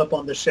pop up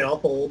on the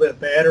shelf a little bit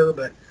better,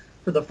 but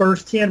for the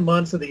first 10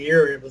 months of the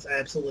year, it was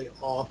absolutely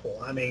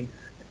awful. I mean,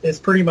 it's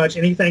pretty much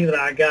anything that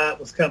I got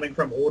was coming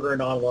from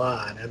ordering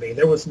online. I mean,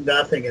 there was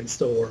nothing in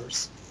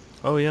stores.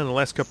 Oh yeah, in the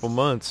last couple of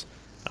months,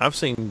 I've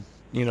seen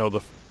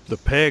the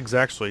pegs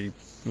actually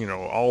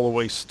all the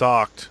way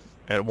stocked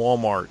at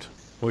Walmart,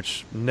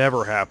 which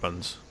never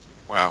happens.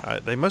 Wow.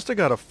 They must have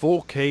got a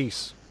full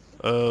case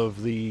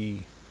of the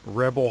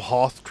Rebel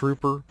Hoth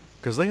Trooper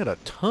because they had a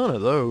ton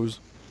of those,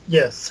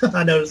 Yes,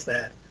 I noticed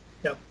that.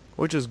 Yep.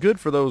 which is good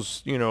for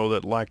those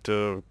that like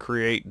to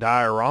create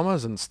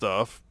dioramas and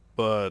stuff.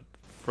 But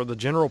for the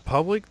general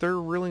public, they're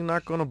really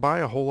not going to buy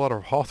a whole lot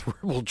of Hoth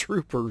Rebel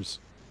Troopers.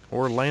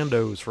 Or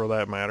Landos, for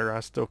that matter. I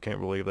still can't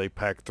believe they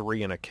packed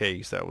 3 in a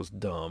case. That was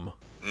dumb.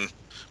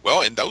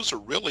 Well, and those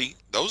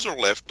are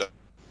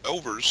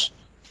leftovers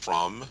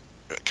from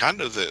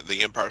kind of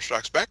the Empire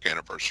Strikes Back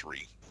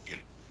anniversary,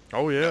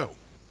 Oh, yeah. know,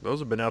 Those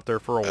have been out there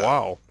for a uh,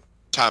 while.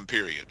 time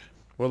period.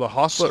 Well, the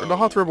Hoth So,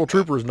 Rebel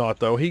Trooper's not,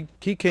 though. He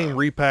came uh,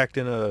 repacked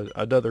in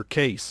another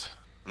case.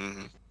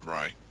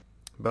 right.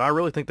 But I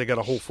really think they got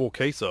a whole full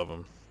case of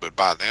them. But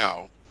by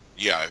now,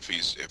 yeah, if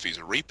he's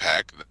a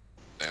repack,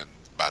 then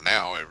by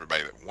now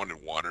everybody that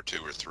wanted 1 or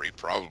 2 or 3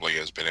 probably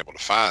has been able to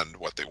find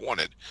what they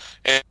wanted,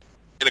 and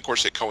of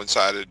course it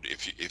coincided.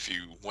 If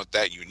you want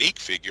that unique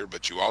figure,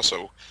 but you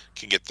also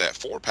can get that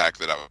 4-pack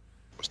that I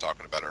was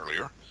talking about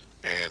earlier,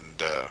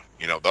 and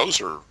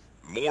those are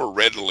more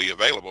readily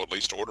available. At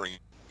least ordering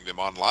them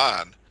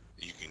online,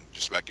 you can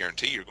just about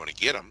guarantee you're going to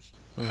get them,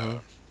 Mm-hmm.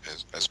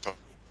 as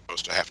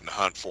opposed to having to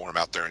hunt for them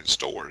out there in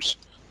stores.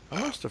 I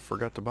must have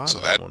forgot to buy So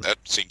that that one. that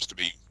seems to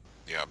be,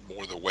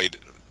 more the way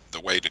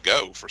to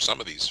go for some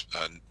of these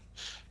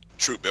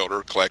troop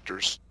builder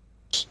collectors,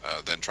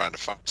 than trying to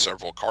find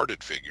several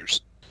carded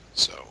figures.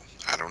 So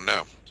I don't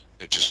know.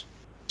 It just,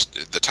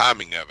 the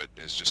timing of it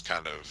is just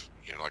kind of,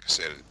 like I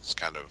said, it's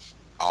kind of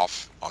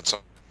off on some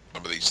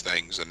of these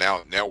things. And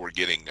now we're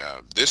getting,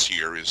 this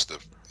year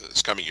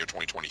this coming year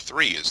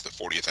 2023 is the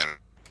 40th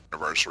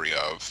anniversary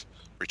of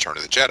Return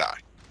of the Jedi,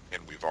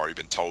 and we've already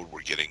been told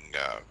we're getting,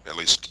 at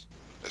least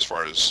as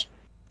far as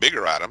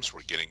bigger items,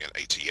 we're getting an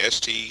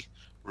ATST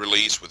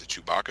release with a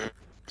Chewbacca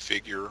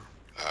figure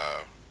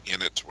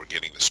in it. We're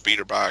getting the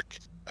speeder bike.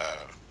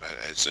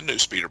 It's a new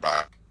speeder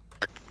bike,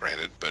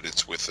 granted, but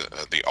it's with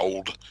the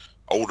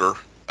older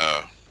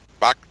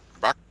biker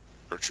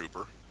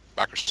trooper,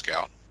 biker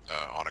scout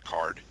on a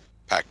card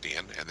packed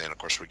in, and then of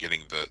course we're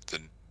getting the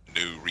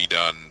new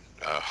redone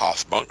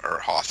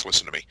Hoth.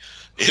 Listen to me,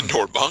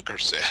 indoor bunker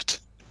set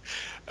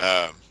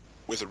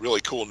with a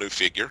really cool new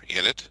figure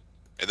in it,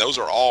 and those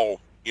are all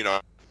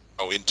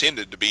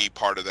intended to be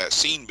part of that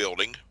scene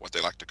building, what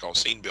they like to call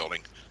scene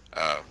building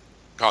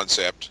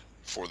concept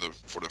for the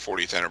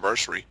 40th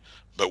anniversary.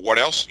 But what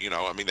else?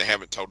 I mean, they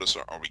haven't told us.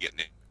 Are we getting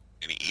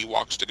any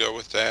Ewoks to go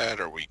with that?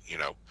 Are we,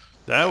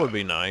 That would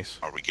be nice.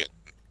 are we getting?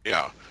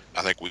 Yeah,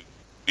 I think we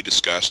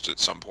discussed at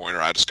some point,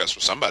 or I discussed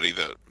with somebody,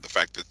 the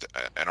fact that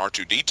an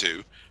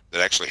R2D2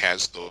 that actually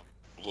has the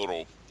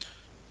little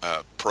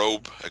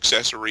probe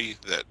accessory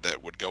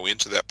that would go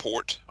into that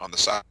port on the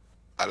side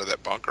of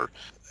that bunker.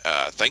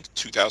 I think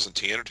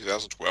 2010 or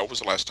 2012 was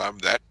the last time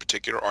that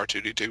particular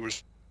R2D2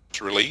 was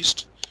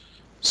released.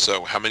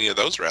 So how many of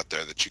those are out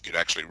there that you could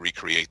actually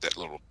recreate that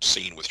little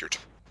scene with your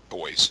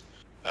toys?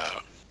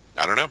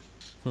 I don't know.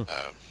 Hmm.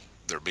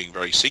 They're being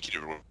very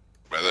secretive.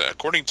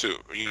 According to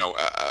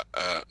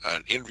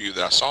an interview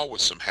that I saw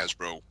with some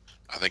Hasbro,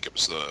 I think it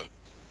was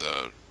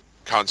the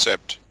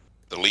concept,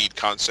 the lead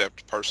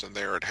concept person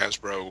there at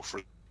Hasbro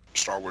for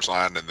Star Wars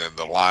line, and then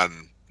the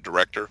line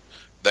director.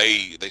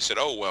 They said,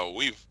 oh well,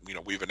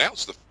 we've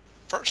announced the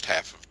first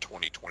half of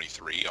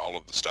 2023, all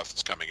of the stuff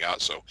that's coming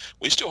out, so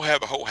we still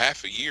have a whole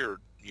half a year,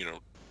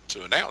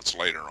 to announce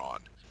later on.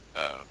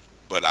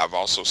 But I've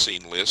also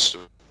seen lists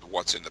of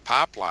what's in the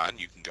pipeline.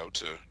 You can go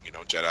to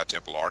Jedi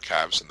Temple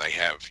Archives, and they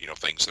have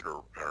things that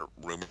are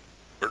rumored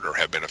or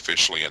have been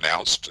officially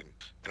announced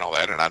and all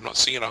that. And I'm not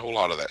seeing a whole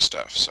lot of that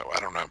stuff, so I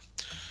don't know.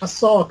 I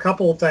saw a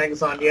couple of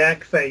things on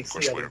Yak Face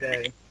the other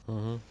day.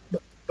 Mm-hmm.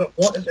 But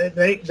what,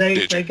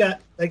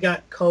 they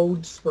got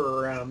codes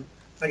for.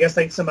 I guess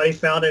somebody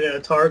found it in a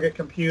Target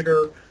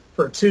computer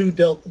for 2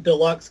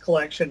 deluxe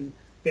collection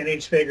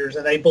vintage figures,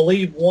 and they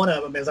believe one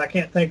of them is, I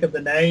can't think of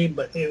the name,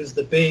 but it was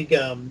the big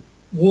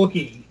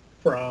Wookiee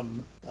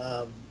from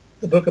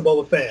the Book of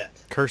Boba Fett.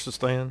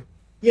 Kyrgyzstan?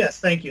 Yes,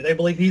 thank you. They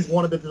believe he's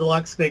one of the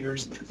deluxe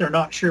figures. They're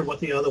not sure what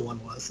the other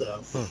one was,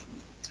 so.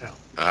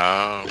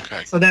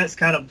 Okay. So that's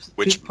kind of...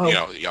 Which,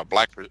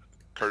 Black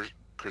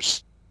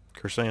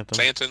Chrysanthemum?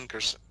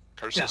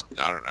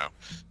 I don't know.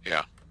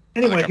 Yeah.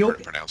 Anyway,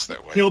 pronounced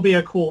that way. He'll be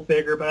a cool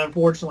figure, but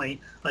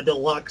unfortunately a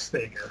deluxe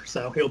figure,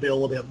 so he'll be a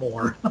little bit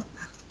more.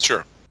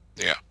 Sure.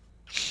 Yeah.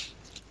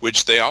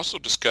 Which they also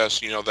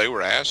discussed, they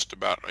were asked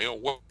about,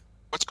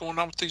 what's going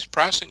on with these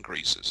price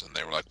increases? And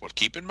they were like, well,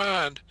 keep in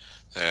mind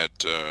that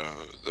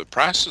the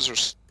prices are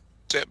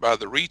set by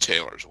the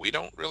retailers. We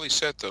don't really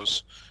set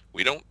those.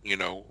 We don't,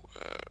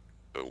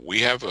 we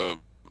have a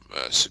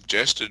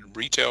suggested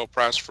retail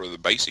price for the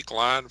basic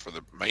line, for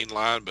the main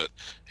line, but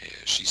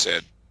she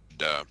said,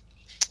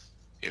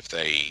 if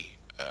they,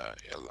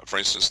 for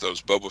instance,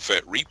 those Boba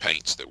Fett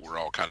repaints that we're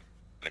all kind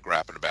of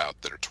griping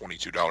about that are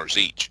 $22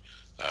 each,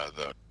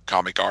 the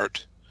comic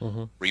art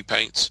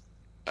repaints,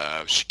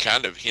 she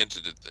kind of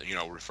hinted at,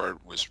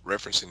 was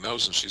referencing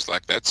those, and she's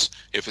like,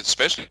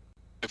 especially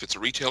if it's a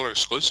retailer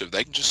exclusive,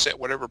 they can just set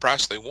whatever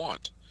price they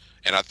want.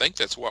 And I think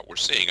that's what we're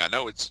seeing. I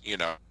know it's,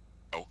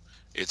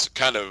 it's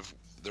kind of,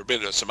 there have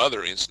been some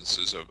other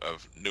instances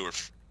of newer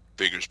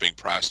figures being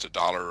priced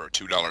 $1 or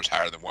 $2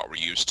 higher than what we're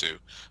used to.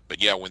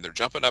 But yeah, when they're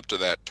jumping up to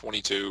that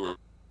 $22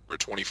 or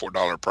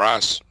 $24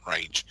 price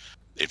range,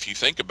 if you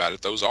think about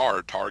it, those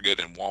are Target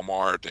and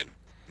Walmart and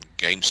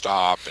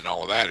GameStop and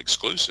all of that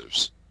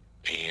exclusives.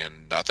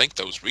 And I think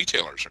those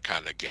retailers are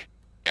kind of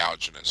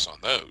gouging us on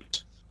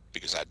those,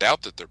 because I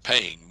doubt that they're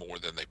paying more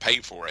than they pay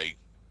for a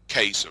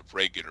case of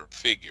regular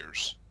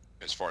figures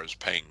as far as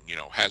paying,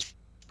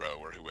 Hasbro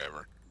or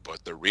whoever.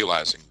 But they're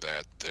realizing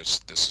that this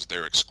is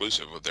their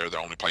exclusive. They're the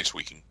only place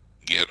we can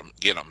get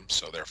them,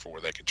 so therefore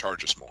they can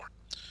charge us more.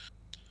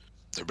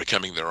 They're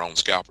becoming their own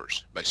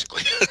scalpers,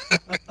 basically.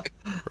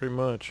 Pretty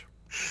much.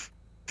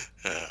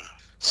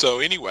 So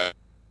anyway,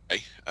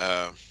 did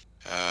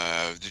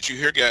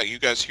you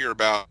guys hear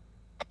about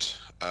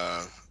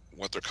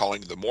what they're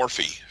calling the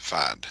Morphe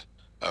find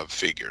of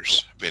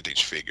figures,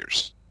 vintage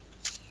figures?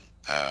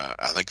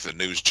 I think the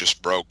news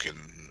just broke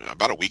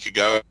about a week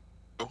ago.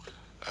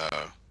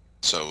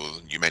 So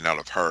you may not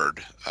have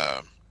heard.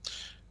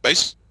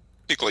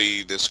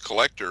 Basically, this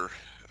collector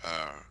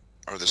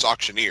or this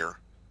auctioneer,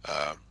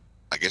 I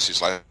guess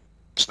his last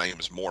name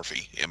is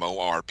Morphy,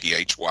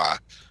 Morphy,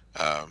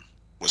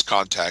 was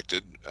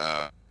contacted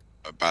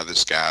by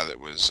this guy that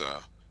was,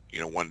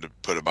 wanted to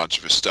put a bunch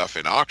of his stuff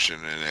in auction,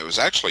 and it was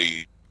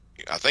actually,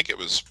 I think it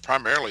was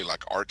primarily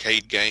like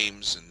arcade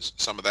games and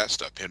some of that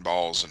stuff,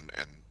 pinballs and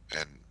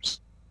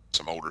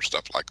some older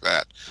stuff like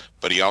that.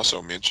 But he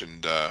also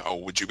mentioned,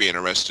 would you be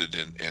interested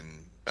in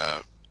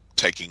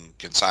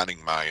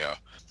consigning my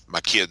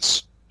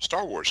kids'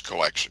 Star Wars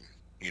collection,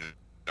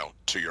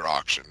 to your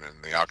auction?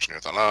 And the auctioneer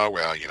thought, oh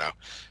well, you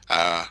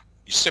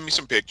send me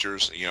some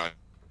pictures.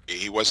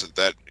 He wasn't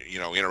that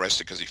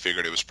interested, because he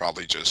figured it was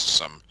probably just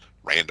some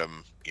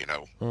random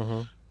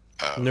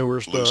newer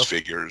loose stuff,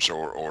 figures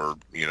or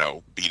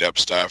beat up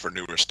stuff or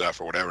newer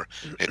stuff or whatever.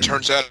 It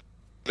turns out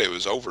it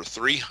was over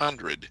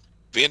 300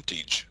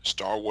 vintage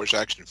Star Wars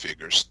action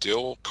figures,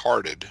 still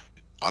carded,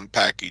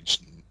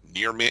 unpackaged,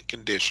 near mint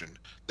condition,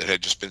 that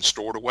had just been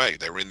stored away.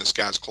 They were in this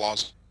guy's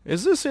closet.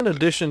 Is this in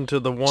addition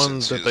to the one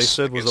that they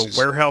said was a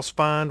warehouse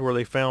find where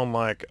they found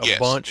like a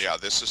bunch? Yeah,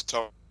 this is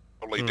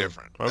totally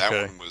different. Okay.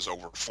 That one was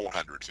over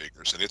 400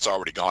 figures, and it's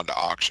already gone to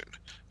auction.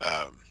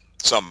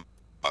 Some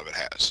of it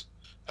has.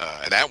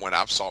 And that one,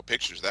 I saw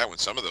pictures of that one.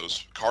 Some of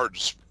those card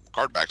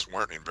backs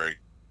weren't in very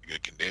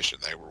good condition.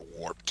 They were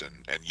warped and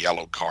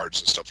yellow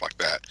cards and stuff like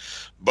that.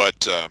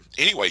 But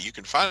anyway, you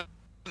can find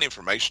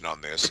information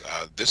on this.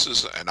 This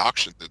is an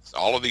auction that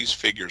all of these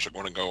figures are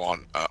going to go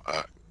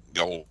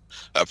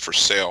up for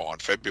sale on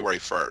February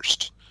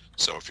 1st.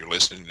 So if you're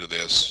listening to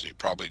this, you're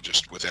probably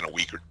just within a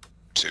week or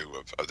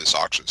two of this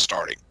auction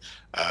starting.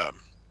 I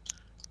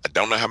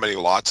don't know how many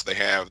lots they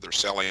have. They're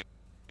selling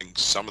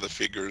some of the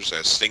figures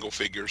as single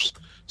figures,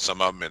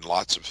 some of them in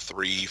lots of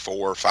 3,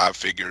 4, 5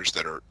 figures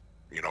that are,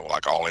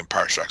 like all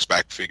Empire Strikes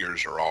Back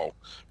figures or all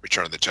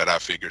Return of the Jedi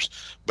figures.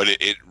 But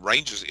it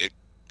ranges,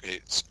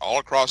 it's all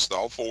across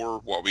all 4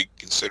 what we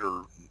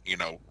consider,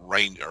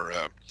 range or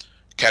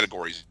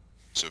categories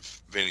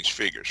of vintage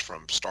figures,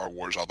 from Star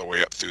Wars all the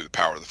way up through the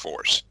Power of the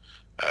Force.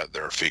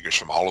 There are figures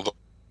from all of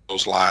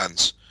those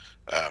lines,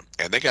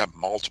 and they got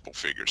multiple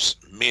figures,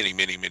 many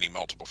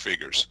multiple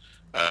figures.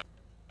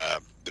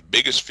 The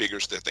biggest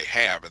figures that they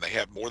have, and they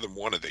have more than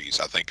one of these.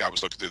 I think I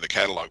was looking through the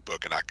catalog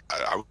book, and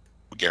I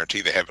would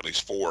guarantee they have at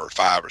least 4 or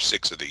 5 or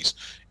 6 of these,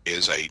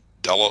 is a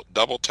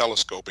double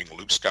telescoping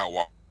Luke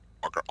Skywalker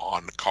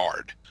on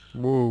card.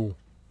 Whoa.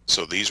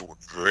 So these were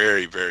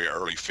very, very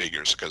early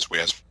figures, because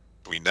as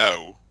we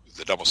know,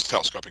 the double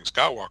telescoping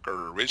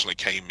Skywalker originally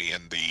came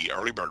in the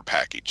early bird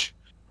package.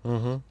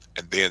 Mm-hmm.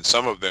 And then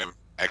some of them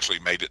actually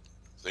made it,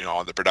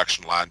 on the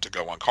production line to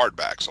go on card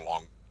backs,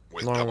 along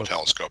with double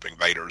telescoping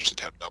Vaders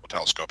and double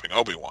telescoping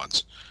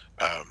Obi-Wans.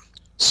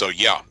 So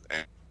yeah,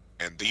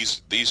 and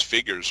these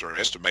figures are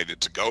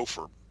estimated to go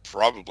for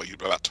probably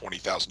about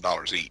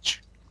 $20,000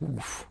 each.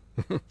 Oof.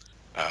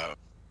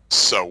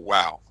 So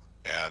wow.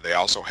 They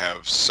also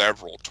have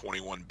several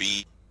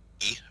 21B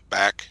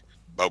back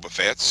Boba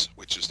Fett's,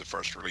 which is the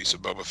first release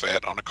of Boba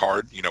Fett on a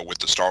card, with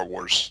the Star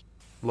Wars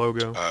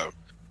logo.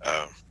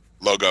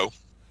 Logo.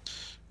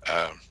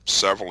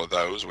 Several of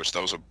those, which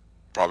those will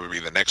probably be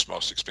the next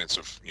most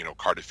expensive,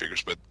 carded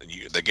figures, but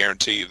they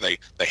guarantee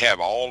they have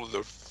all of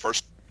the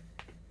first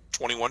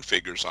 21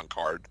 figures on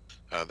card.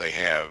 They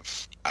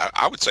have,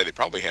 I would say they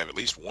probably have at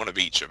least one of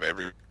each of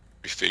every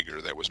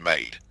figure that was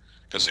made.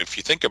 Because if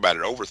you think about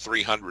it, over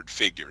 300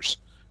 figures,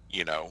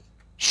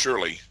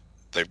 surely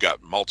they've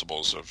got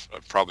multiples of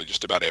probably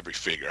just about every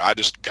figure. I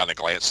just kind of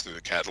glanced through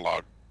the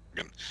catalog,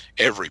 and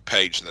every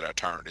page that I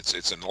turned,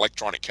 it's an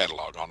electronic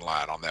catalog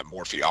online on that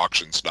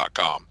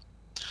morpheauctions.com.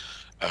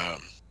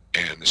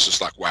 And it's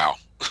just like, wow.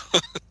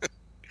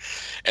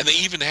 And they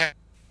even have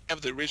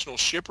the original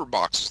shipper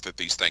boxes that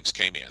these things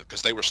came in,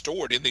 because they were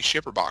stored in these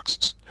shipper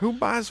boxes. Who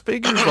buys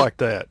figures like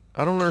that?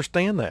 I don't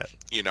understand that.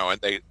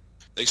 And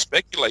they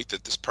speculate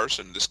that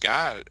this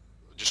guy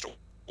just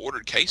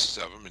ordered cases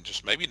of them and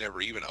just maybe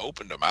never even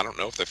opened them. I don't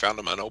know if they found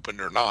them unopened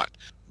or not,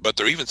 but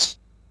they're even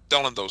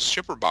selling those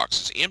shipper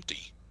boxes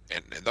empty,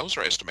 and those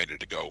are estimated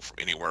to go from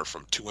anywhere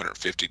from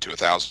 $250 to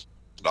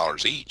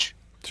 $1,000 each.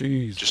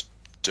 Jeez. Just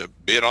to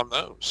bid on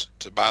those,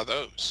 to buy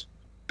those.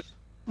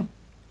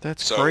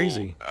 That's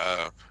crazy.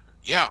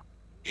 Yeah,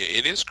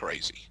 it is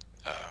crazy.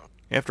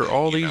 After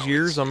all these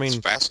years, it's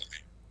fascinating.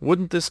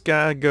 Wouldn't this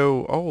guy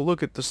go, oh,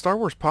 look at the Star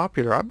Wars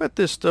popular, I bet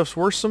this stuff's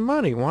worth some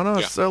money. Why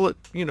not sell it,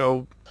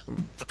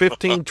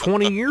 15,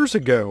 20 years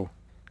ago?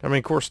 I mean,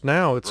 of course,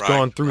 now it's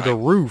gone through the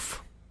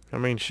roof. I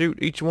mean, shoot,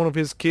 each one of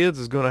his kids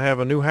is going to have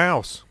a new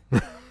house.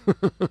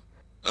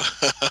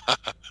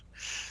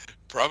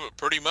 Probably,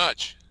 pretty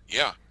much.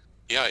 Yeah.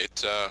 Yeah,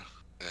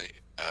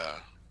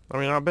 I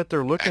mean, I bet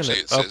they're looking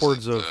at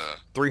upwards of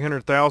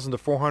 $300,000 to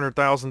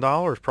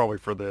 $400,000 probably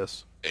for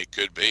this. It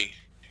could be,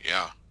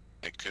 yeah.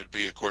 It could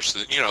be. Of course,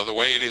 the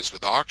way it is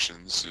with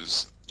auctions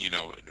is,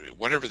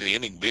 whatever the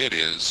ending bid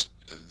is,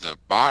 the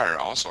buyer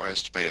also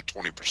has to pay a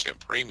 20%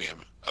 premium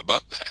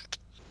above that.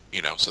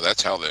 So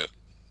that's how the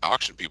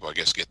auction people, I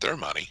guess, get their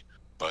money.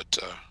 But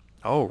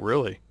oh,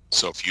 really?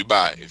 So if you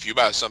buy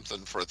something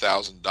for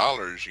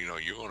 $1,000,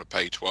 you're going to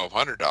pay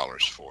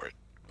 $1,200 for it.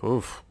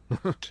 Oof.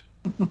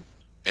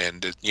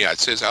 And it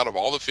says out of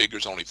all the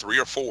figures, only 3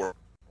 or 4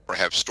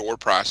 have store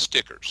price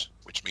stickers,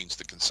 which means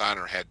the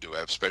consignor had to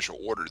have special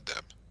ordered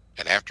them.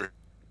 And after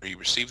he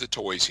received the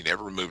toys, he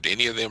never removed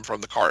any of them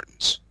from the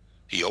cartons.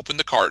 He opened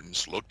the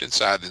cartons, looked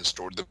inside, then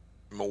stored them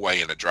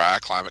away in a dry,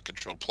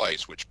 climate-controlled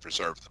place, which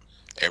preserved them.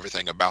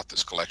 Everything about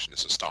this collection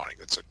is astonishing.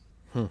 That's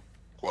a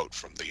quote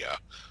from the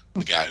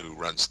guy who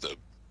runs the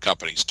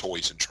company's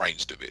Toys and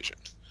Trains division.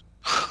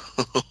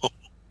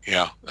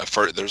 Yeah.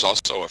 There's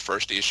also a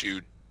first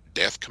issue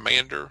Death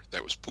Commander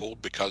that was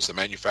pulled because the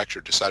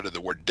manufacturer decided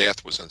the word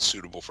death was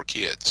unsuitable for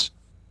kids,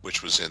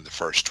 which was in the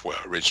first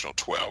original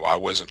 12. I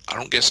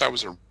don't guess I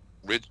was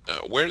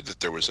aware that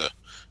there was a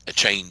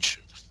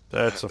change.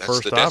 That's the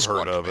first I've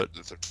heard of it.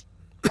 That they're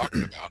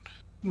talking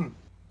about.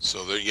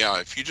 So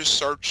if you just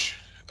search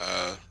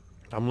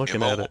I'm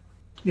looking at it.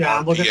 Yeah,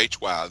 I'm looking at the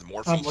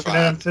Morphe I'm looking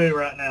at them too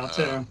right now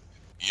too.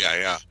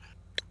 Yeah.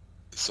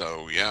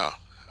 So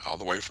all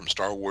the way from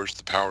Star Wars,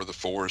 The Power of the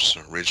Force,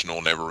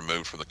 original, never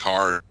removed from the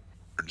cards.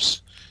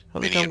 I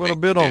think I'm going to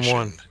bid on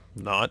one.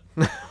 Not.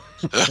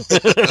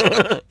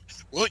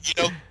 Well,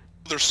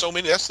 there's so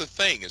many. That's the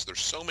thing, is there's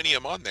so many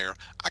of them on there.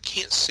 I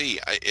can't see.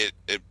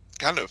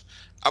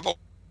 I've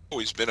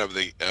always been of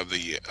the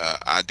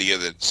idea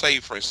that, say,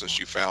 for instance,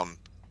 you found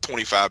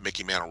 25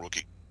 Mickey Mantle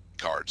rookie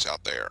cards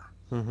out there.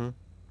 Mm-hmm.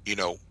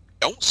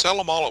 Don't sell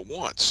them all at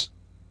once.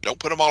 Don't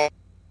put them all,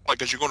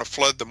 because you're going to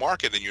flood the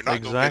market, and you're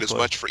not going to get as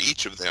much for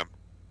each of them.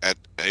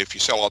 If you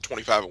sell all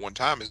 25 at one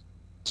time, as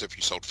if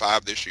you sold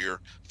 5 this year,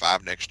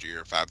 5 next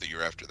year, 5 the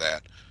year after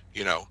that.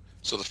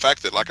 So the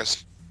fact that, like I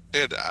said,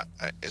 did.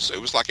 So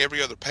it was like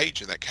every other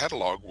page in that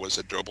catalog was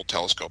a double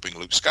telescoping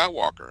Luke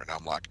Skywalker, and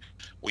I'm like,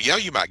 well, yeah,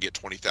 you might get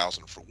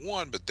 20,000 for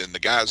one, but then the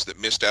guys that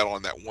missed out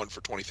on that one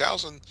for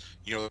 20,000,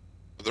 you know,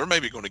 they're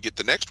maybe going to get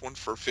the next one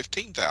for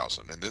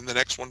 15,000, and then the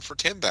next one for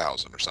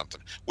 10,000 or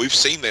something. We've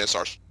seen this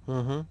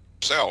Mm-hmm.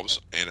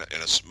 ourselves in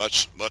a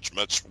much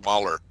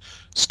smaller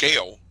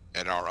scale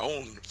at our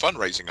own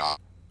fundraising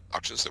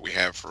auctions that we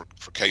have for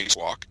Case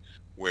Walk,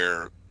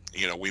 where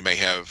we may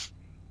have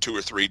two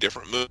or three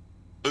different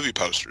movie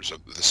posters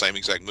of the same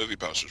exact movie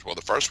posters. Well,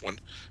 the first one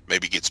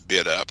maybe gets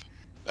bid up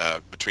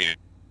between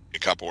a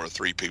couple or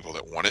three people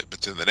that want it,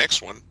 but then the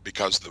next one,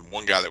 because the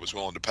one guy that was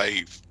willing to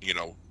pay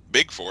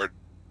big for it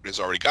has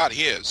already got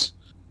his,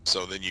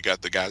 so then you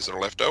got the guys that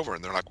are left over,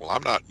 and they're like, well,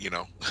 I'm not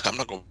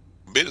going to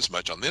bid as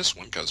much on this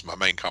one because my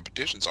main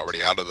competition's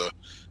already out of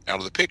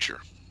the picture.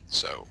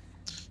 So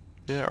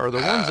Yeah, are the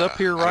ones up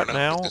here I right don't know,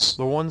 now but this,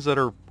 the ones that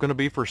are going to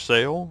be for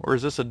sale, or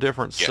is this a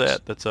different yes.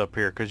 set that's up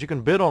here? Because you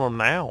can bid on them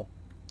now.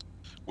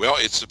 Well,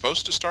 it's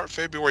supposed to start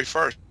February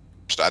 1st.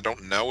 I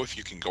don't know if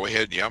you can go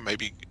ahead,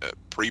 maybe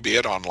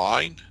pre-bid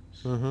online,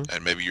 Mm-hmm.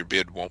 and maybe your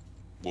bid will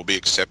be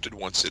accepted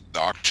once the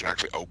auction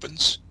actually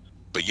opens.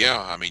 But yeah,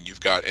 I mean,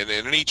 you've got, and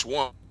in each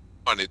one,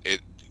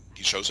 it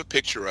shows a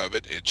picture of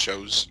it. It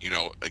shows,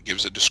 it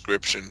gives a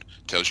description,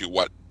 tells you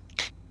what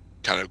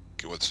kind of,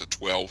 what's a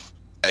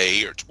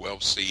 12A or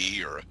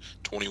 12C or a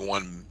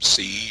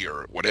 21C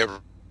or whatever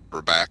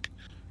back,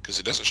 because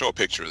it doesn't show a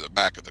picture of the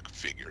back of the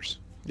figures.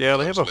 Yeah,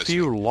 they have a So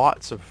few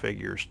lots of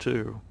figures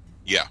too.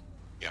 Yeah,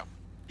 yeah.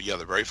 But yeah,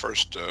 the very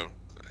first,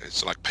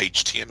 it's like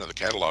page 10 of the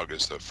catalog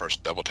is the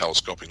first double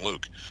telescoping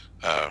Luke.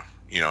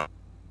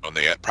 On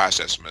the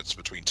price estimates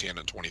between $10,000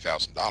 and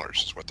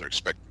 $20,000 is what they're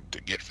expecting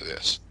to get for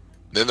this.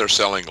 Then they're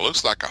selling, it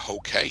looks like a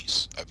whole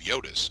case of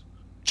Yodas.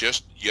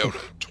 Just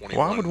Yoda,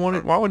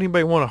 21. Why would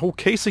anybody want a whole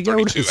case of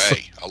Yodas?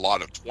 32A, a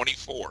lot of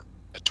 24.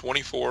 A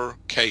 24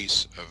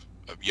 case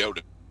of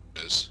Yoda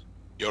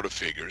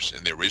figures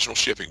in the original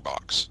shipping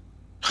box.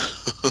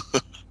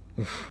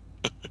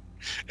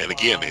 And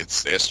again, Wow.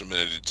 it's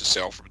estimated to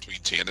sell for between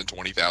 $10,000 and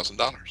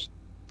 $20,000.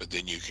 But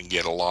then you can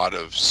get a lot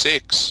of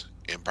 6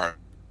 Empire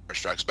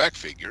Strikes Back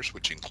figures,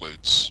 which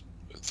includes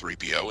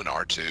 3PO and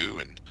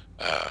R2 and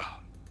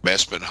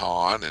Bespin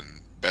Han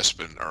and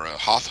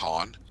Hoth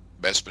Han,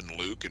 Bespin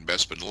Luke and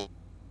Bespin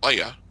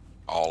Leia,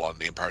 all on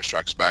the Empire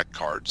Strikes Back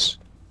cards,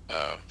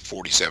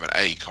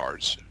 47A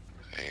cards.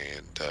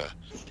 And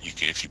you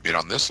can, if you bid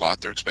on this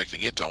lot, they're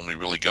expecting it to only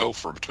really go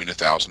for between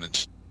 $1,000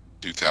 and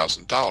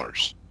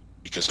 $2,000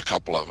 because a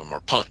couple of them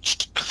are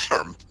punched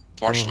or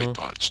partially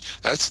punched.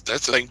 That's the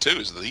thing too,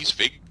 is that these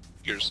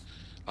figures,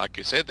 like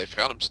I said, they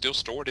found them still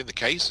stored in the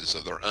cases, so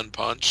they're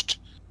unpunched.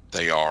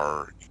 They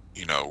are,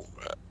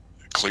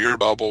 clear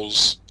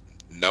bubbles,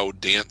 no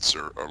dents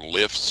or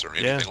lifts or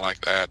anything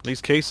like that.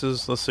 These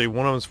cases, let's see,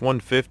 one of them's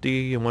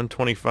 150 and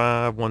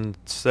 125,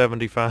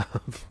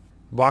 175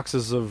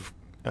 boxes of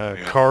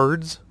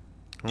cards.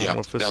 I don't know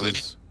if this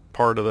is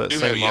part of that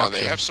same auction.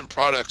 They have some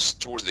products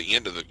towards the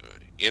end of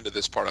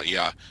this part.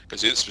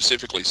 Because it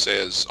specifically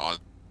says on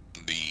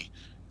the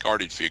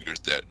carded figures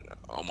that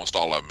almost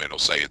all of them, it'll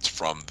say it's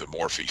from the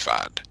Morphe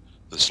find.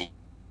 This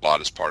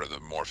lot is part of the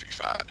Morphe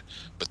find.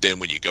 But then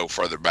when you go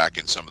further back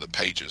in some of the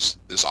pages,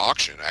 this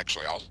auction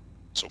actually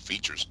also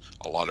features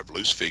a lot of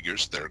loose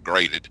figures that are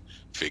graded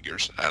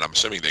figures, and I'm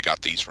assuming they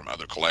got these from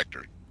other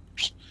collectors.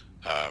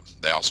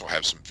 They also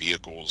have some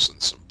vehicles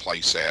and some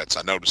play sets.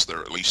 I noticed there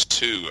are at least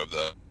 2 of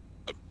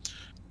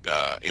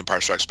the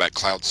Empire Strikes Back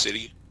Cloud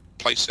City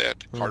play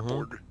set,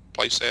 cardboard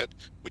play set,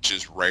 which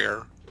is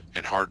rare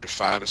and hard to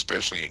find,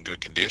 especially in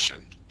good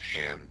condition.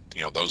 And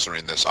those are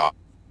in this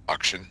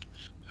auction.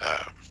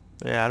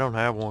 Yeah, I don't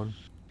have one.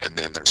 And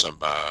then there's some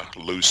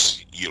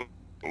loose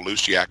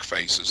yak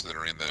faces that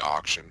are in the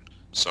auction.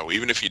 So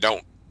even if you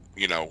don't,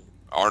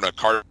 aren't a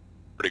carded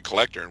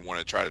collector and want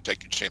to try to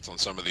take a chance on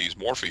some of these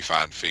Morphe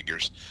find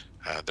figures,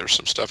 there's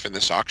some stuff in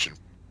this auction.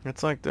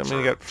 It's like, I mean,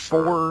 you got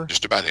 4,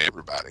 just about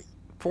everybody.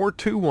 4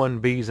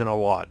 2-1Bs in a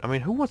lot. I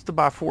mean, who wants to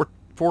buy 4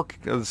 of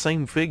the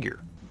same figure?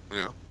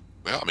 Yeah.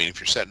 Well, I mean, if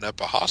you're setting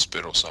up a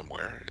hospital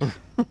somewhere,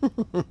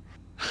 I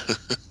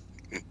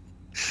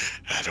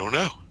don't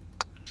know.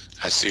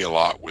 I see a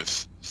lot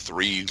with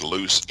 3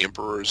 loose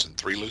Emperors and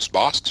 3 loose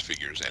Boss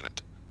figures in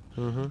it.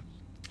 Mm-hmm.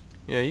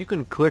 Yeah, you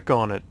can click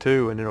on it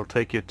too, and it'll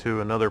take you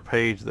to another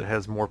page that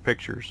has more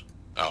pictures.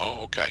 Oh,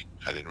 okay.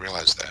 I didn't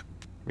realize that.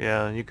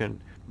 Yeah, you can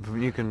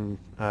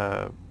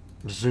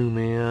zoom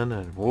in,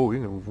 and whoa,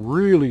 you can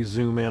really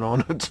zoom in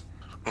on it.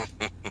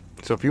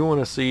 So if you want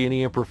to see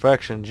any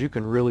imperfections, you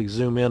can really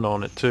zoom in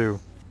on it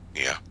too.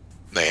 Yeah.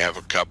 They have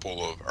a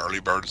couple of early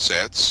bird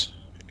sets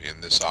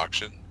in this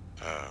auction.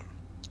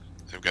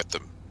 They've got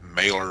the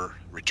mailer,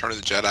 Return of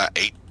the Jedi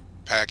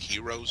 8-pack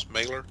Heroes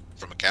mailer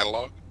from a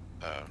catalog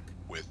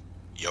with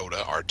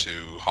Yoda,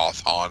 R2,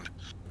 Hoth Han,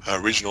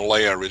 original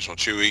Leia, original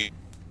Chewie,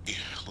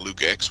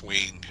 Luke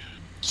X-Wing,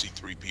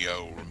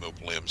 C-3PO,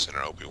 removable limbs, and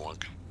an Obi-Wan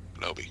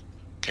Kenobi.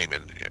 came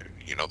in,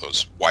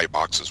 those white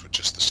boxes with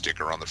just the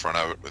sticker on the front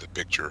of it with a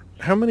picture.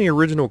 How many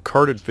original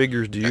carded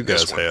figures do you And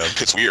this guys one, have?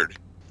 it's weird.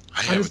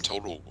 I have a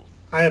total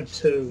I have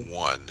 2.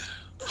 1.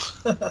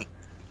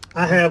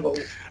 I have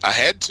I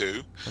had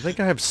 2. I think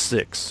I have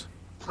 6.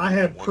 I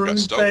have One got Prune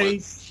stolen.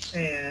 Face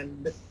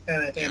and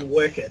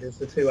Wicked is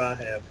the 2 I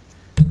have.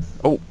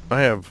 Oh,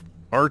 I have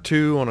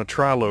R2 on a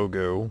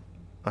Tri-Logo.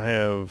 I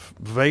have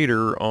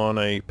Vader on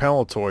a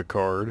Palatoy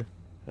card.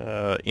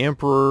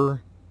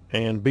 Emperor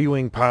and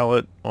B-Wing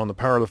Pilot on the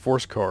Power of the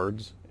Force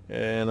cards.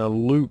 And a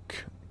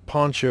Luke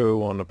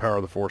Poncho on the Power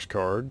of the Force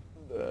card.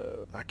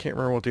 I can't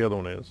remember what the other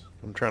one is.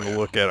 I'm trying to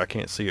look at it. I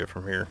can't see it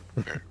from here.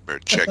 Better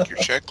check your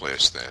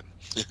checklist then.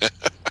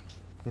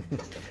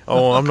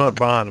 Oh, I'm not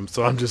buying them,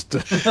 so I'm just...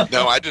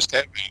 No, I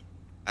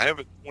have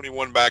a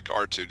 21 back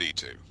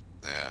R2D2.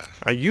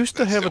 I used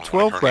to have a the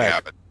only one I 12 currently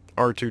back have.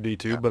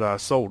 R2D2, Yeah. but I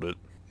sold it.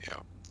 Yeah.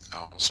 I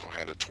also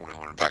had a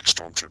 21 back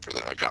Stormtrooper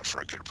that I got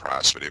for a good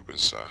price, but it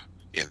was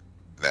in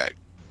that.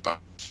 But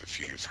if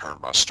you've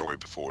heard my story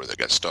before, they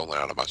got stolen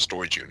out of my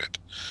storage unit.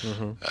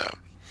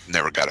 Mm-hmm.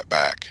 Never got it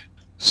back.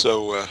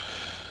 So,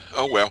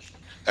 oh well,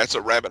 that's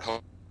a rabbit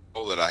hole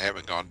that I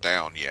haven't gone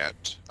down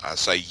yet. I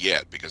say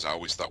yet because I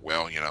always thought,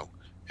 well,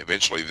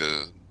 eventually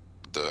the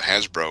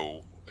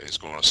Hasbro is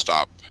going to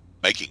stop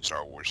making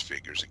Star Wars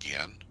figures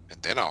again,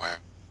 and then I'll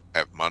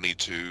have money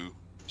to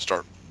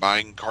start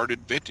buying carded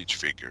vintage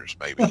figures,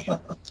 maybe.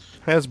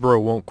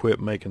 Hasbro won't quit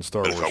making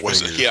Star But Wars if I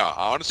wasn't, figures. yeah,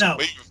 honestly, No,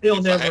 if it'll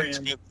I never haven't end.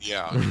 spent,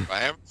 if I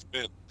haven't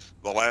spent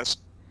the last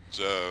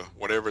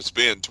whatever it's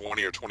been,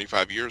 20 or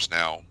 25 years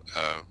now,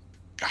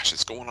 gosh,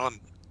 it's going on.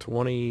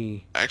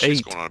 28. Actually,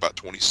 it's going on about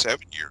 27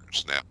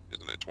 years now,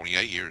 isn't it?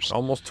 28 years.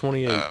 Almost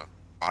 28.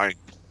 Buying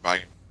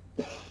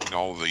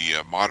all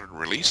the modern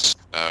release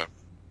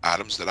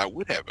items that I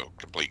would have a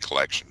complete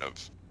collection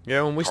of.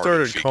 Yeah, when we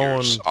carded started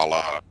calling figures, a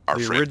la our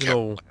the friend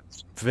original Kevin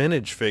Lance.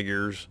 vintage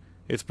figures,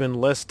 it's been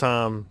less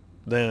time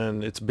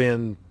than it's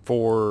been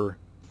for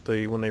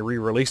when they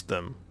re-released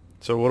them.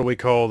 So what do we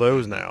call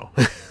those now?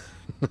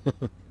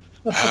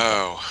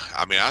 Oh,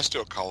 I mean, I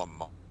still call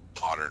them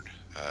modern.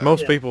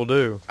 Most Yeah. people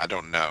do. I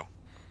don't know.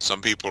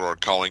 Some people are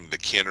calling the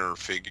Kenner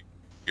figures,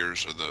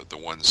 or the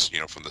ones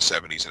from the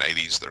 70s and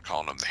 80s. They're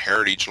calling them the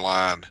Heritage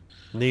line.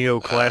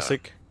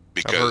 Neo-classic. I've heard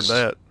Because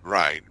that.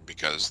 right,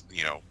 because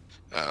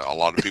a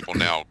lot of people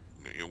now,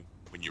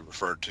 when you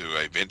refer to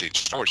a vintage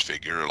Star Wars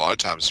figure, a lot of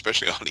times,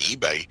 especially on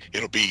eBay,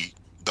 it'll be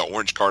the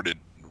orange carded,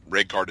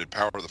 red carded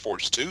Power of the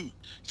Force 2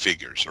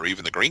 figures, or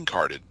even the green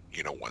carded,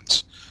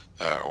 ones,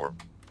 or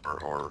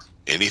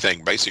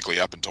anything basically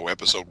up until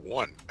Episode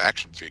 1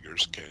 action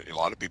figures. A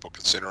lot of people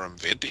consider them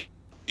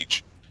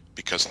vintage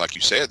because, like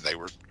you said, they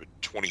were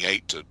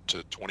 28 to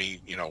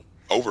 20,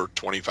 over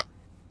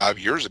 25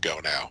 years ago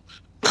now.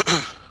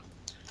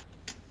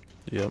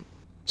 Yep.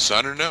 So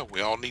I don't know.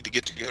 We all need to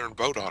get together and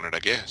vote on it, I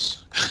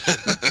guess.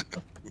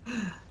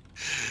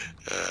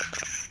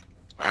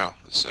 Wow,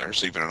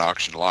 there's even an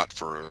auction lot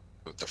for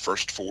the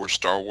first 4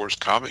 Star Wars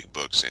comic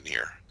books in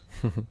here.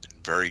 In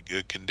very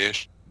good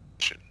condition,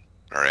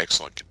 or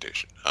excellent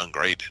condition,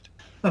 ungraded.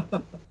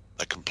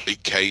 A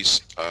complete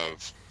case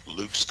of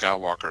Luke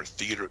Skywalker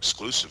theater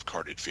exclusive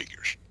carded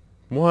figures.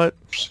 What?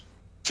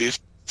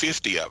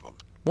 50 of them.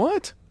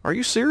 What? Are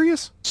you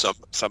serious?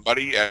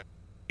 Somebody at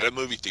a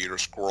movie theater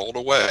squirreled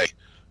away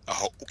a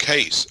whole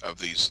case of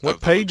these. What of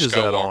the page Luke is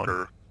that on?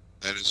 Skywalker.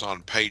 That is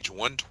on page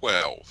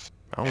 112.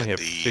 I only And have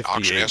the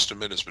auction 58.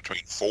 estimate is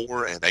between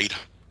 $400 and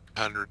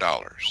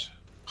 $800.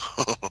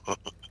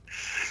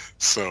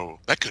 So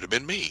that could have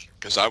been me,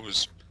 because I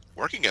was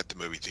working at the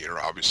movie theater,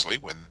 obviously,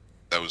 when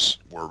those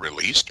were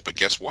released. But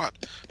guess what?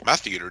 My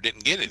theater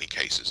didn't get any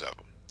cases of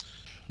them.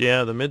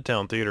 Yeah, the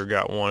Midtown Theater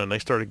got one, and they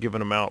started giving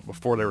them out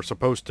before they were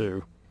supposed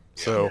to.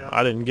 So Yeah.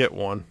 I didn't get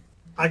one.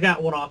 I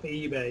got one off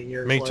eBay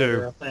years Me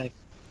later, too. I think.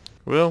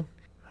 Well,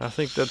 I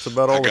think that's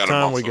about I all the got 'em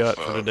time off we got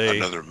of, for today.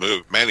 Another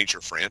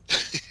manager friend.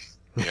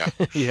 Yeah.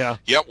 Yeah.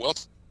 Yeah, well,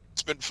 it's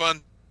been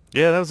fun.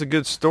 Yeah, that was a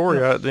good story.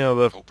 Hope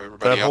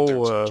everybody that out there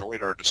whole,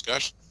 enjoyed our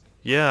discussion.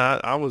 Yeah,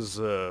 I was,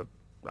 I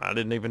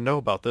didn't even know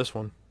about this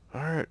one.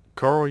 All right,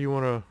 Carl, you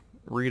want to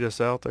read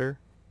us out there?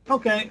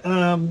 Okay.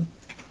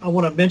 I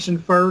want to mention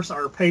first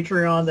our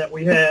Patreon that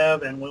we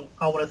have, and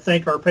I want to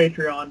thank our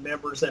Patreon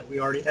members that we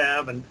already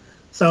have, and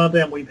some of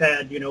them we've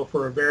had,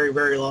 for a very,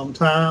 very long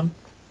time.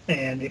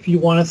 And if you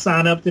want to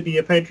sign up to be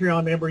a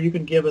Patreon member, you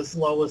can give as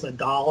low as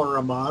 $1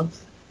 a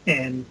month,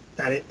 and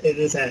that it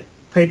is at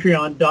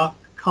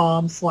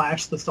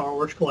patreon.com/the Star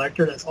Wars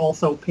Collector. That's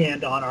also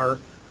pinned on our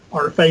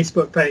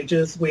Facebook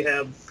pages. We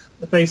have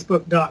the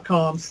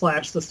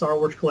facebook.com/the Star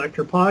Wars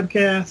Collector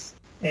podcast,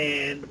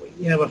 and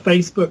we have a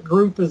Facebook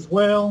group as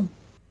well.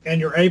 And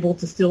you're able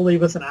to still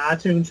leave us an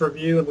iTunes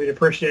review, and we'd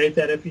appreciate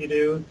that if you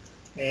do.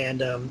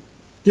 And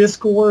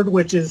Discord,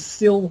 which is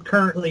still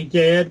currently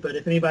dead, but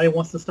if anybody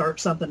wants to start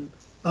something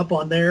up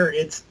on there,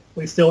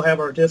 we still have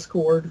our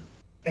Discord.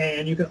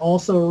 And you can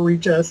also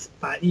reach us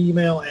by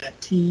email at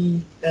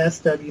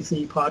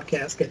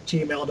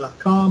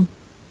tswcpodcast@gmail.com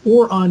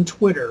or on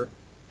Twitter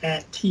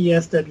at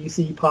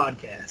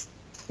tswcpodcast.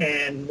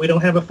 And we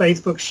don't have a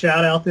Facebook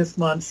shout out this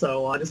month,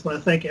 so I just want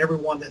to thank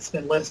everyone that's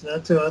been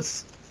listening to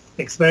us,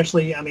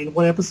 especially, I mean,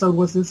 what episode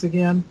was this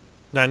again?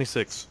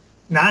 96.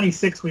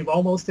 96. We've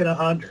almost hit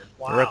 100.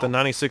 Wow. We're at the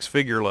 96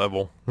 figure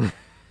level.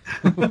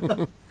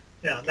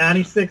 Yeah,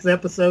 96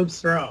 episodes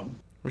strong.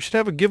 We should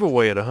have a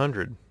giveaway at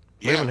 100.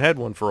 We Yeah. haven't had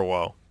one for a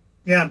while.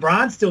 Yeah, and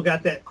Brian's still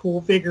got that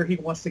cool figure he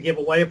wants to give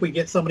away if we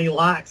get so many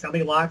likes. How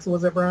many likes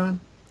was it, Brian?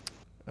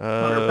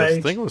 our I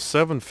page. think it was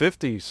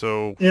 750,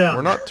 so Yeah.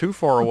 we're not too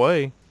far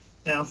away.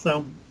 Yeah,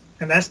 so,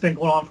 and that's been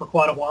going on for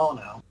quite a while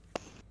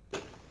now.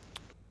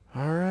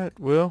 All right,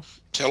 well,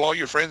 Tell all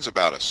your friends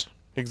about us.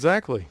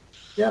 exactly.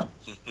 Yeah.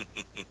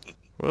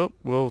 Well,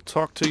 we'll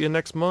talk to you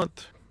next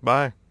month.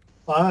 Bye.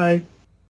 Bye.